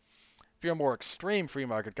all. If you're a more extreme free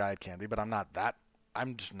market guy, it can be, but I'm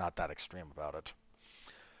just not that extreme about it.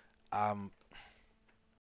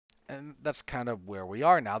 And that's kind of where we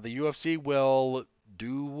are now. The UFC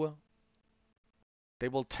they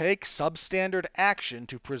will take substandard action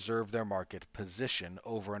to preserve their market position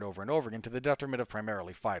over and over and over again to the detriment of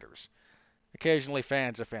primarily fighters. Occasionally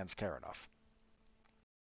fans if fans care enough.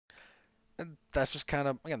 And that's just kind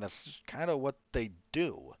of what they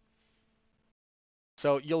do.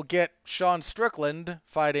 So you'll get Sean Strickland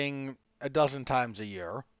fighting a dozen times a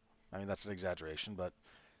year. I mean, that's an exaggeration, but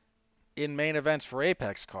in main events for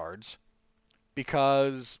Apex cards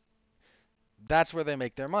because that's where they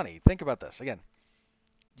make their money. Think about this. Again,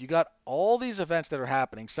 you got all these events that are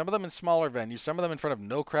happening, some of them in smaller venues, some of them in front of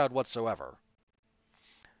no crowd whatsoever.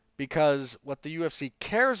 Because what the UFC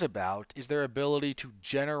cares about is their ability to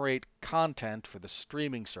generate content for the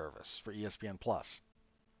streaming service for ESPN Plus.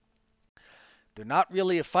 They're not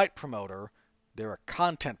really a fight promoter, they're a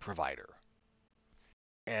content provider.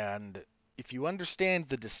 And if you understand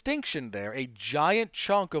the distinction there, a giant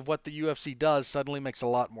chunk of what the UFC does suddenly makes a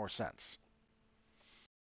lot more sense.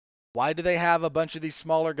 Why do they have a bunch of these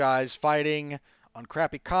smaller guys fighting on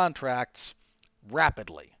crappy contracts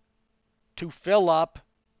rapidly? To fill up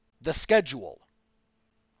the schedule.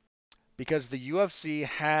 Because the UFC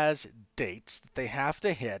has dates that they have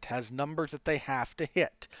to hit, has numbers that they have to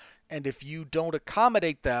hit. And if you don't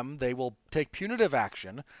accommodate them, they will take punitive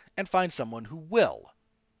action and find someone who will.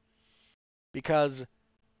 Because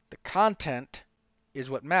the content is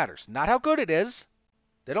what matters. Not how good it is.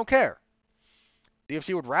 They don't care. The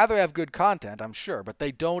UFC would rather have good content, I'm sure, but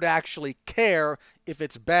they don't actually care if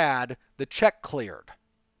it's bad. The check cleared.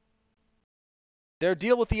 Their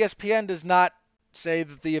deal with ESPN does not say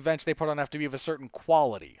that the events they put on have to be of a certain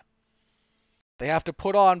quality. They have to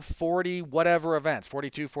put on 40 whatever events,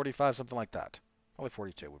 42, 45, something like that. Probably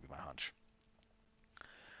 42 would be my hunch.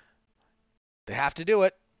 They have to do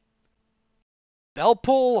it. They'll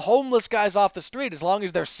pull homeless guys off the street as long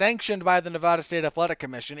as they're sanctioned by the Nevada State Athletic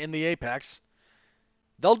Commission in the Apex.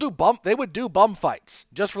 They would do bum fights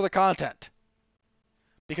just for the content.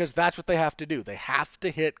 Because that's what they have to do. They have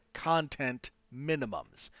to hit content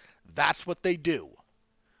minimums. That's what they do.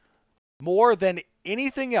 More than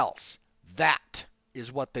anything else, that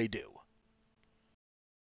is what they do.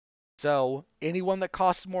 So, anyone that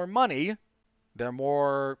costs more money, they're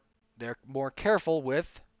more careful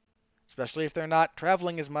with, especially if they're not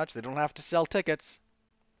traveling as much, they don't have to sell tickets.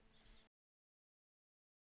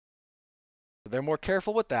 They're more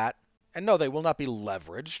careful with that. And no, they will not be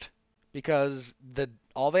leveraged because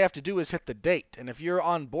all they have to do is hit the date. And if you're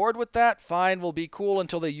on board with that, fine, we'll be cool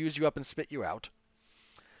until they use you up and spit you out.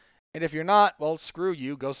 And if you're not, well, screw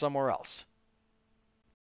you, go somewhere else.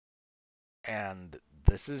 And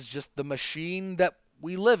this is just the machine that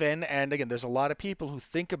we live in. And again, there's a lot of people who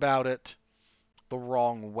think about it the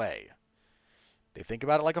wrong way. They think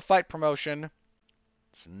about it like a fight promotion.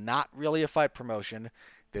 It's not really a fight promotion.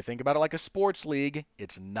 They think about it like a sports league.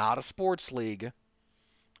 It's not a sports league.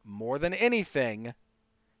 More than anything,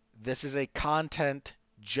 this is a content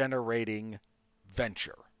generating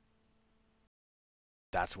venture.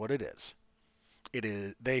 That's what it is.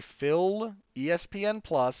 They fill ESPN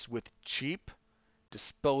Plus with cheap,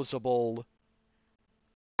 disposable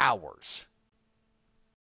hours.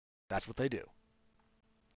 That's what they do.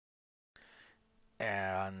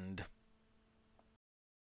 And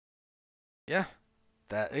yeah,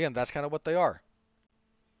 that's kind of what they are.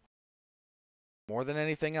 More than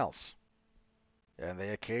anything else. And they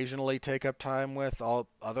occasionally take up time with all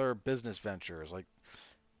other business ventures like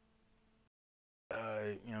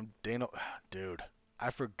Dana, dude, I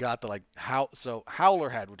forgot the Howler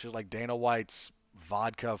Head, which is like Dana White's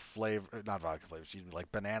vodka flavor, not vodka flavor, excuse me,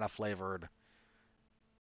 like banana flavored,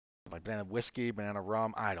 like banana whiskey, banana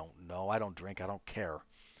rum. I don't know. I don't drink. I don't care.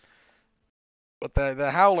 But the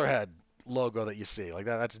Howler Head logo that you see, like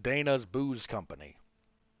that's Dana's booze company.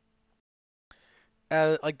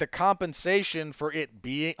 Like the compensation for it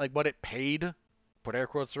being like what it paid, put air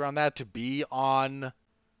quotes around that, to be on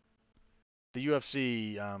the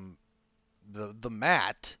UFC the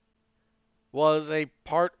mat was a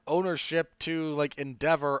part ownership to like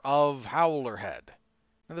endeavor of Howler Head.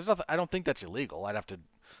 And there's nothing. I don't think that's illegal.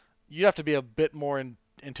 You'd have to be a bit more in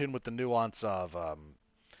tune with the nuance of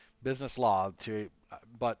business law to,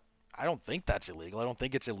 but I don't think that's illegal. I don't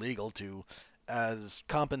think it's illegal to, as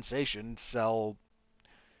compensation, sell,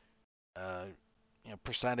 uh,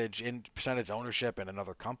 percentage ownership in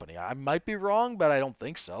another company. I might be wrong, but I don't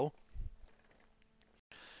think so.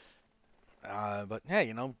 But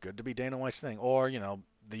hey, good to be Dana White's thing, or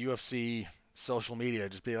the UFC social media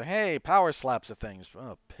just be like, hey, power slaps of things.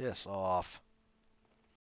 Oh, piss off.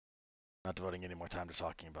 Not devoting any more time to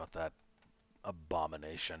talking about that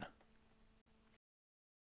abomination.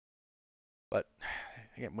 But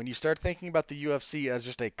again, when you start thinking about the UFC as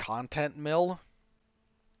just a content mill,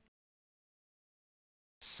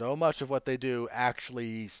 so much of what they do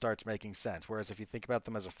actually starts making sense. Whereas if you think about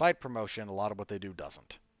them as a fight promotion, a lot of what they do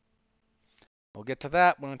doesn't. We'll get to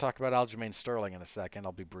that when we talk about Aljamain Sterling in a second.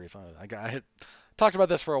 I'll be brief. I had talked about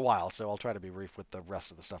this for a while, so I'll try to be brief with the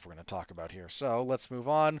rest of the stuff we're going to talk about here. So let's move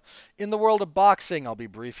on. In the world of boxing, I'll be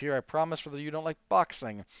brief here. I promise for those of you who don't like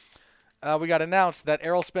boxing. We got announced that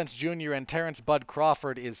Errol Spence Jr. and Terence Bud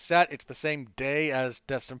Crawford is set. It's the same day as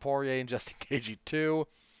Dustin Poirier and Justin Gaethje 2,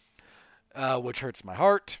 which hurts my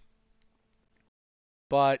heart.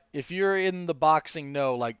 But if you're in the boxing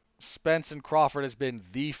know, like Spence and Crawford has been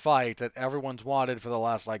the fight that everyone's wanted for the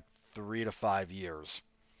last like 3 to 5 years.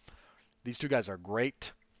 These two guys are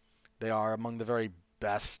great. They are among the very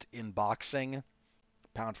best in boxing,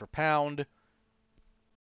 pound for pound.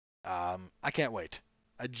 I can't wait.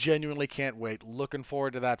 I genuinely can't wait. Looking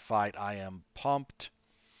forward to that fight. I am pumped.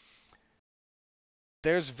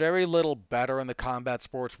 There's very little better in the combat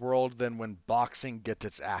sports world than when boxing gets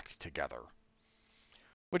its act together.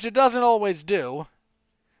 Which it doesn't always do,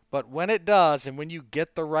 but when it does, and when you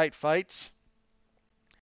get the right fights,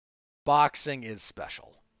 boxing is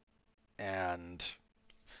special. And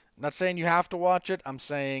I'm not saying you have to watch it. I'm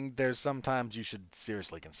saying there's sometimes you should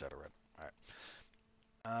seriously consider it. All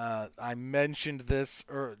right. I mentioned this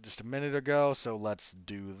just a minute ago, so let's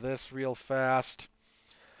do this real fast.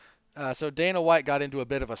 So Dana White got into a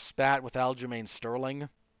bit of a spat with Aljamain Sterling.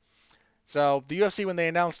 So the UFC, when they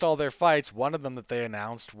announced all their fights, one of them that they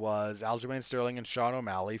announced was Aljamain Sterling and Sean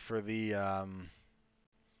O'Malley for the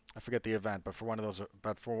I forget the event, but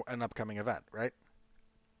for an upcoming event, right?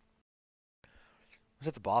 Was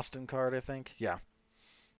it the Boston card, I think? Yeah.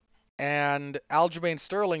 And Aljamain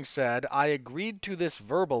Sterling said, I agreed to this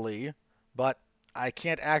verbally, but I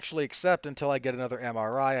can't actually accept until I get another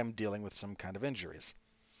MRI. I'm dealing with some kind of injuries.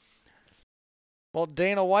 Well,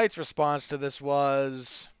 Dana White's response to this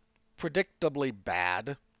was predictably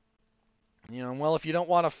bad. Well, if you don't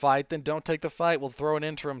want to fight, then don't take the fight. We'll throw an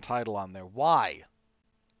interim title on there. Why?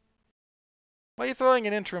 Why are you throwing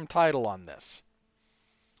an interim title on this?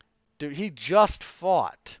 Dude, he just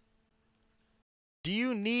fought. Do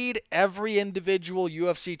you need every individual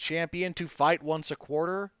UFC champion to fight once a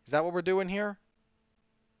quarter? Is that what we're doing here?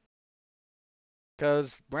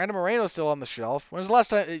 Because Brandon Moreno's still on the shelf. When's the last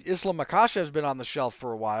time Islam Makashev's been on the shelf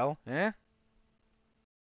for a while? Eh?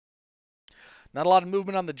 Not a lot of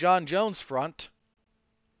movement on the John Jones front.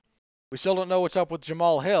 We still don't know what's up with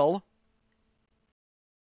Jamal Hill.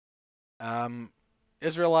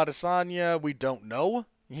 Israel Adesanya, we don't know.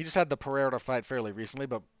 He just had the Pereira fight fairly recently,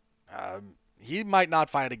 but he might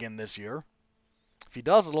not fight again this year. If he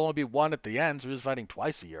does, it'll only be one at the end, so he's fighting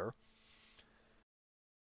twice a year.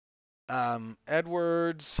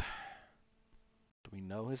 Edwards, do we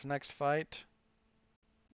know his next fight?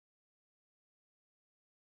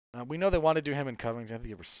 We know they want to do him in Covington.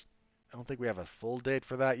 I don't think we have a full date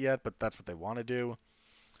for that yet, but that's what they want to do.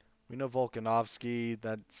 We know Volkanovski.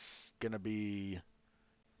 That's going to be...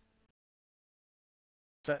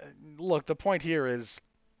 So, look, the point here is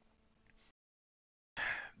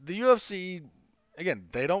the UFC, again,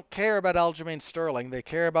 they don't care about Aljamain Sterling. They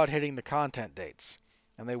care about hitting the content dates.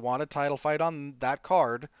 And they want a title fight on that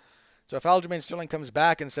card. So if Aljamain Sterling comes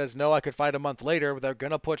back and says, no, I could fight a month later, they're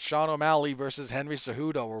going to put Sean O'Malley versus Henry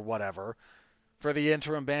Cejudo or whatever for the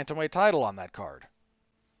interim bantamweight title on that card.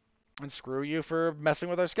 And screw you for messing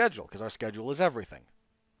with our schedule, because our schedule is everything.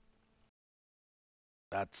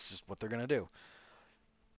 That's just what they're going to do.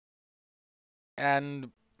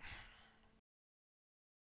 And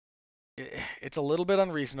it's a little bit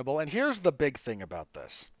unreasonable. And here's the big thing about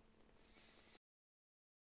this.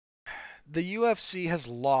 The UFC has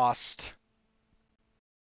lost,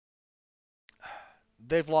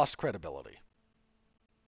 they've lost credibility.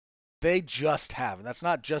 They just have. And that's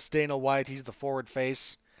not just Dana White. He's the forward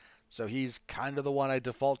face. So he's kind of the one I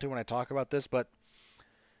default to when I talk about this. But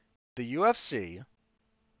the UFC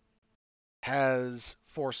has,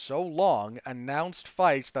 for so long, announced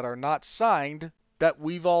fights that are not signed that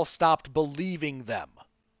we've all stopped believing them.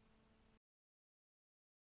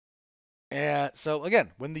 And so, again,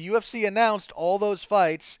 when the UFC announced all those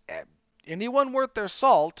fights, anyone worth their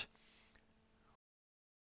salt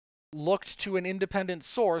looked to an independent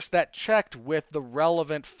source that checked with the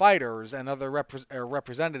relevant fighters and other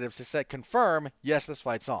representatives to say, confirm, yes, this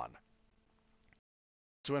fight's on.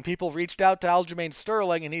 So when people reached out to Aljamain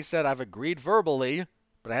Sterling and he said, I've agreed verbally,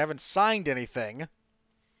 but I haven't signed anything,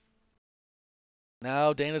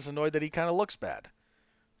 now Dana's annoyed that he kind of looks bad.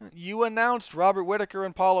 You announced Robert Whittaker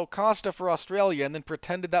and Paulo Costa for Australia and then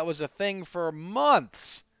pretended that was a thing for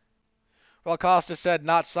months. Well, Costa said,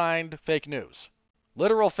 not signed, fake news.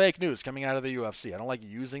 Literal fake news coming out of the UFC. I don't like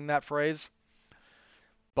using that phrase,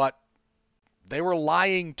 but they were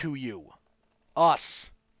lying to you. Us.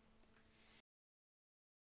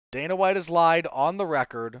 Dana White has lied on the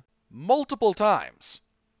record multiple times.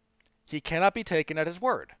 He cannot be taken at his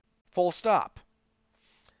word. Full stop.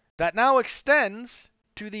 That now extends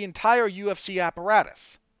to the entire UFC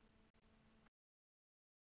apparatus.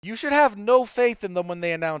 You should have no faith in them when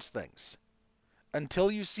they announce things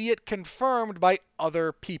until you see it confirmed by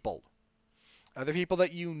other people. Other people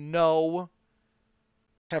that you know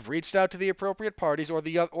have reached out to the appropriate parties, or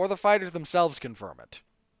the fighters themselves confirm it.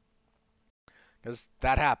 Because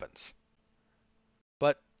that happens.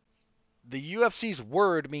 But the UFC's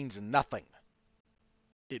word means nothing.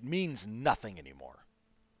 It means nothing anymore.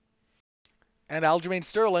 And Aljamain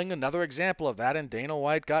Sterling, another example of that, and Dana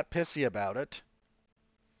White got pissy about it.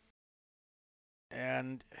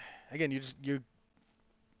 And again, here's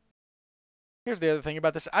the other thing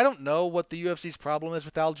about this. I don't know what the UFC's problem is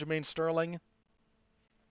with Aljamain Sterling,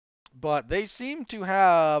 but they seem to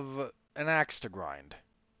have an axe to grind.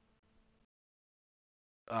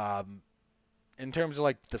 In terms of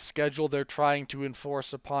like the schedule they're trying to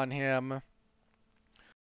enforce upon him,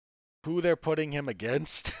 who they're putting him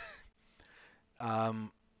against.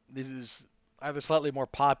 This is either slightly more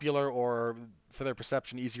popular or, for their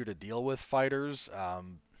perception, easier to deal with fighters. I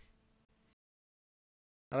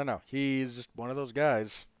don't know. He's just one of those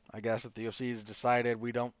guys, I guess, that the UFC's decided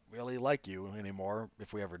we don't really like you anymore,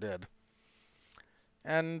 if we ever did.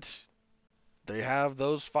 And they have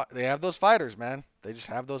those fighters, man. They just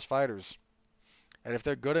have those fighters. And if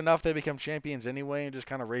they're good enough, they become champions anyway and just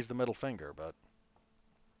kind of raise the middle finger. But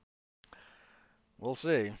we'll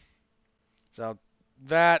see. So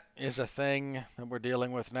that is a thing that we're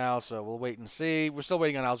dealing with now. So we'll wait and see. We're still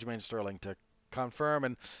waiting on Aljamain Sterling to confirm.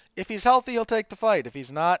 And if he's healthy, he'll take the fight. If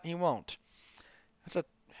he's not, he won't.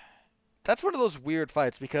 That's one of those weird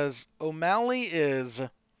fights because O'Malley is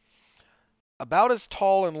about as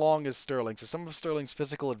tall and long as Sterling. So some of Sterling's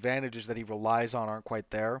physical advantages that he relies on aren't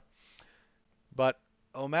quite there. But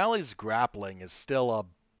O'Malley's grappling is still a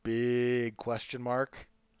big question mark.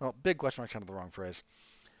 Well, big question mark, kind of the wrong phrase.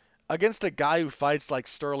 Against a guy who fights like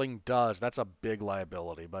Sterling does, that's a big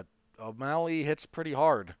liability. But O'Malley hits pretty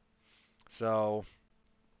hard. So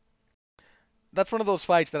that's one of those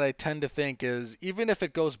fights that I tend to think is, even if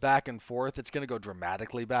it goes back and forth, it's going to go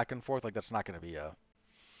dramatically back and forth. Like, that's not going to be a...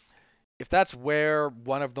 If that's where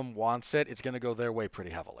one of them wants it, it's going to go their way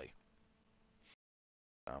pretty heavily.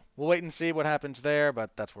 So we'll wait and see what happens there,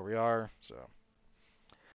 but that's where we are. So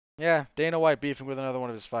yeah, Dana White beefing with another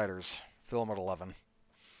one of his fighters. Film at 11.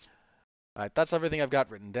 Alright, that's everything I've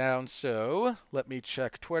got written down, so let me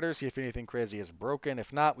check Twitter, see if anything crazy is broken.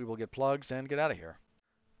 If not, we will get plugs and get out of here.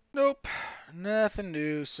 Nope, nothing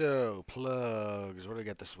new, so plugs. What do we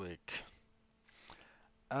got this week?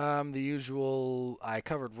 The usual, I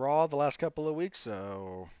covered Raw the last couple of weeks,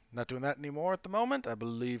 so not doing that anymore at the moment. I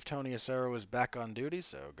believe Tony Acero is back on duty,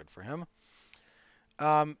 so good for him.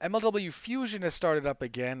 MLW Fusion has started up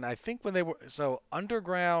again. I think when they were... So,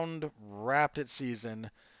 Underground wrapped its season.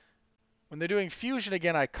 When they're doing Fusion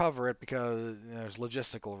again, I cover it because there's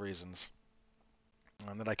logistical reasons.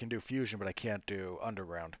 And that I can do Fusion, but I can't do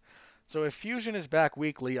Underground. So if Fusion is back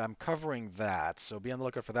weekly, I'm covering that. So be on the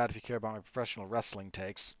lookout for that if you care about my professional wrestling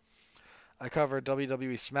takes. I cover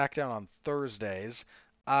WWE SmackDown on Thursdays.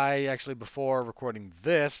 I actually, before recording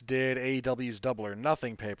this, did AEW's Double or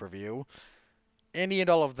Nothing pay-per-view. Any and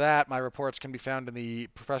all of that, my reports can be found in the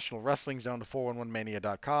Professional Wrestling Zone,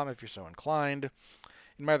 411mania.com if you're so inclined.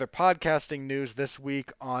 In my other podcasting news this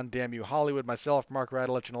week on Damn You Hollywood, myself, Mark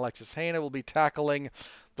Radulich, and Alexis Hayna will be tackling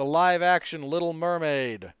the live-action Little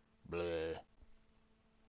Mermaid. Bleh.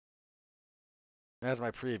 That's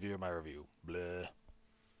my preview of my review. Bleh.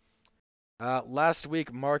 Last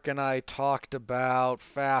week, Mark and I talked about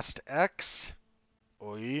Fast X.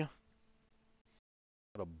 Oy.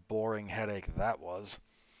 What a boring headache that was.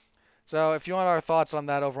 So if you want our thoughts on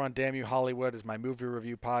that, over on Damn You Hollywood is my movie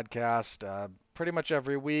review podcast. Pretty much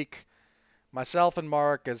every week, myself and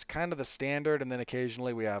Mark is kind of the standard, and then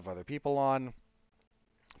occasionally we have other people on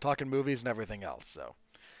talking movies and everything else. So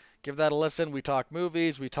give that a listen. We talk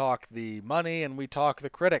movies, we talk the money, and we talk the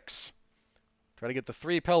critics. Try to get the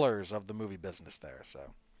three pillars of the movie business there. So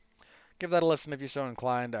give that a listen if you're so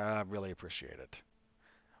inclined. I really appreciate it.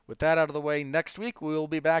 With that out of the way, next week we will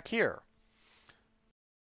be back here.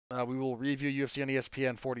 We will review UFC on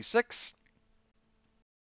ESPN 46,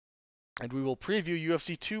 and we will preview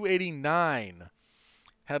UFC 289,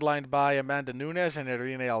 headlined by Amanda Nunes and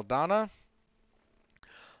Irene Aldana.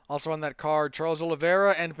 Also on that card, Charles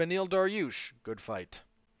Oliveira and Beneil Dariush. Good fight.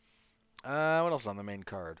 What else is on the main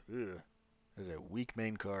card? Ugh. There's a weak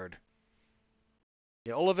main card.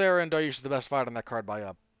 Yeah, Oliveira and Dariush is the best fight on that card by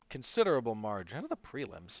a considerable margin. How are the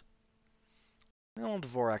prelims? Well,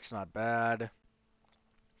 Dvorak's not bad.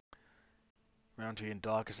 Roundtree and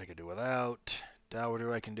Dawkins I could do without.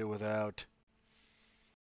 Dowder I can do without.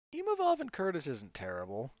 Imavov and Curtis isn't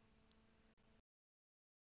terrible.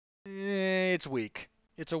 It's weak.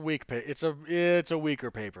 It's a weak it's a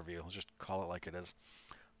weaker pay-per-view. Let's just call it like it is.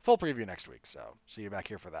 Full preview next week, so see you back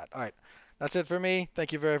here for that. All right, that's it for me.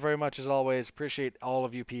 Thank you very, very much as always. Appreciate all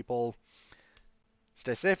of you people.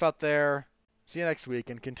 Stay safe out there. See you next week,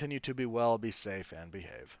 and continue to be well, be safe, and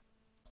behave.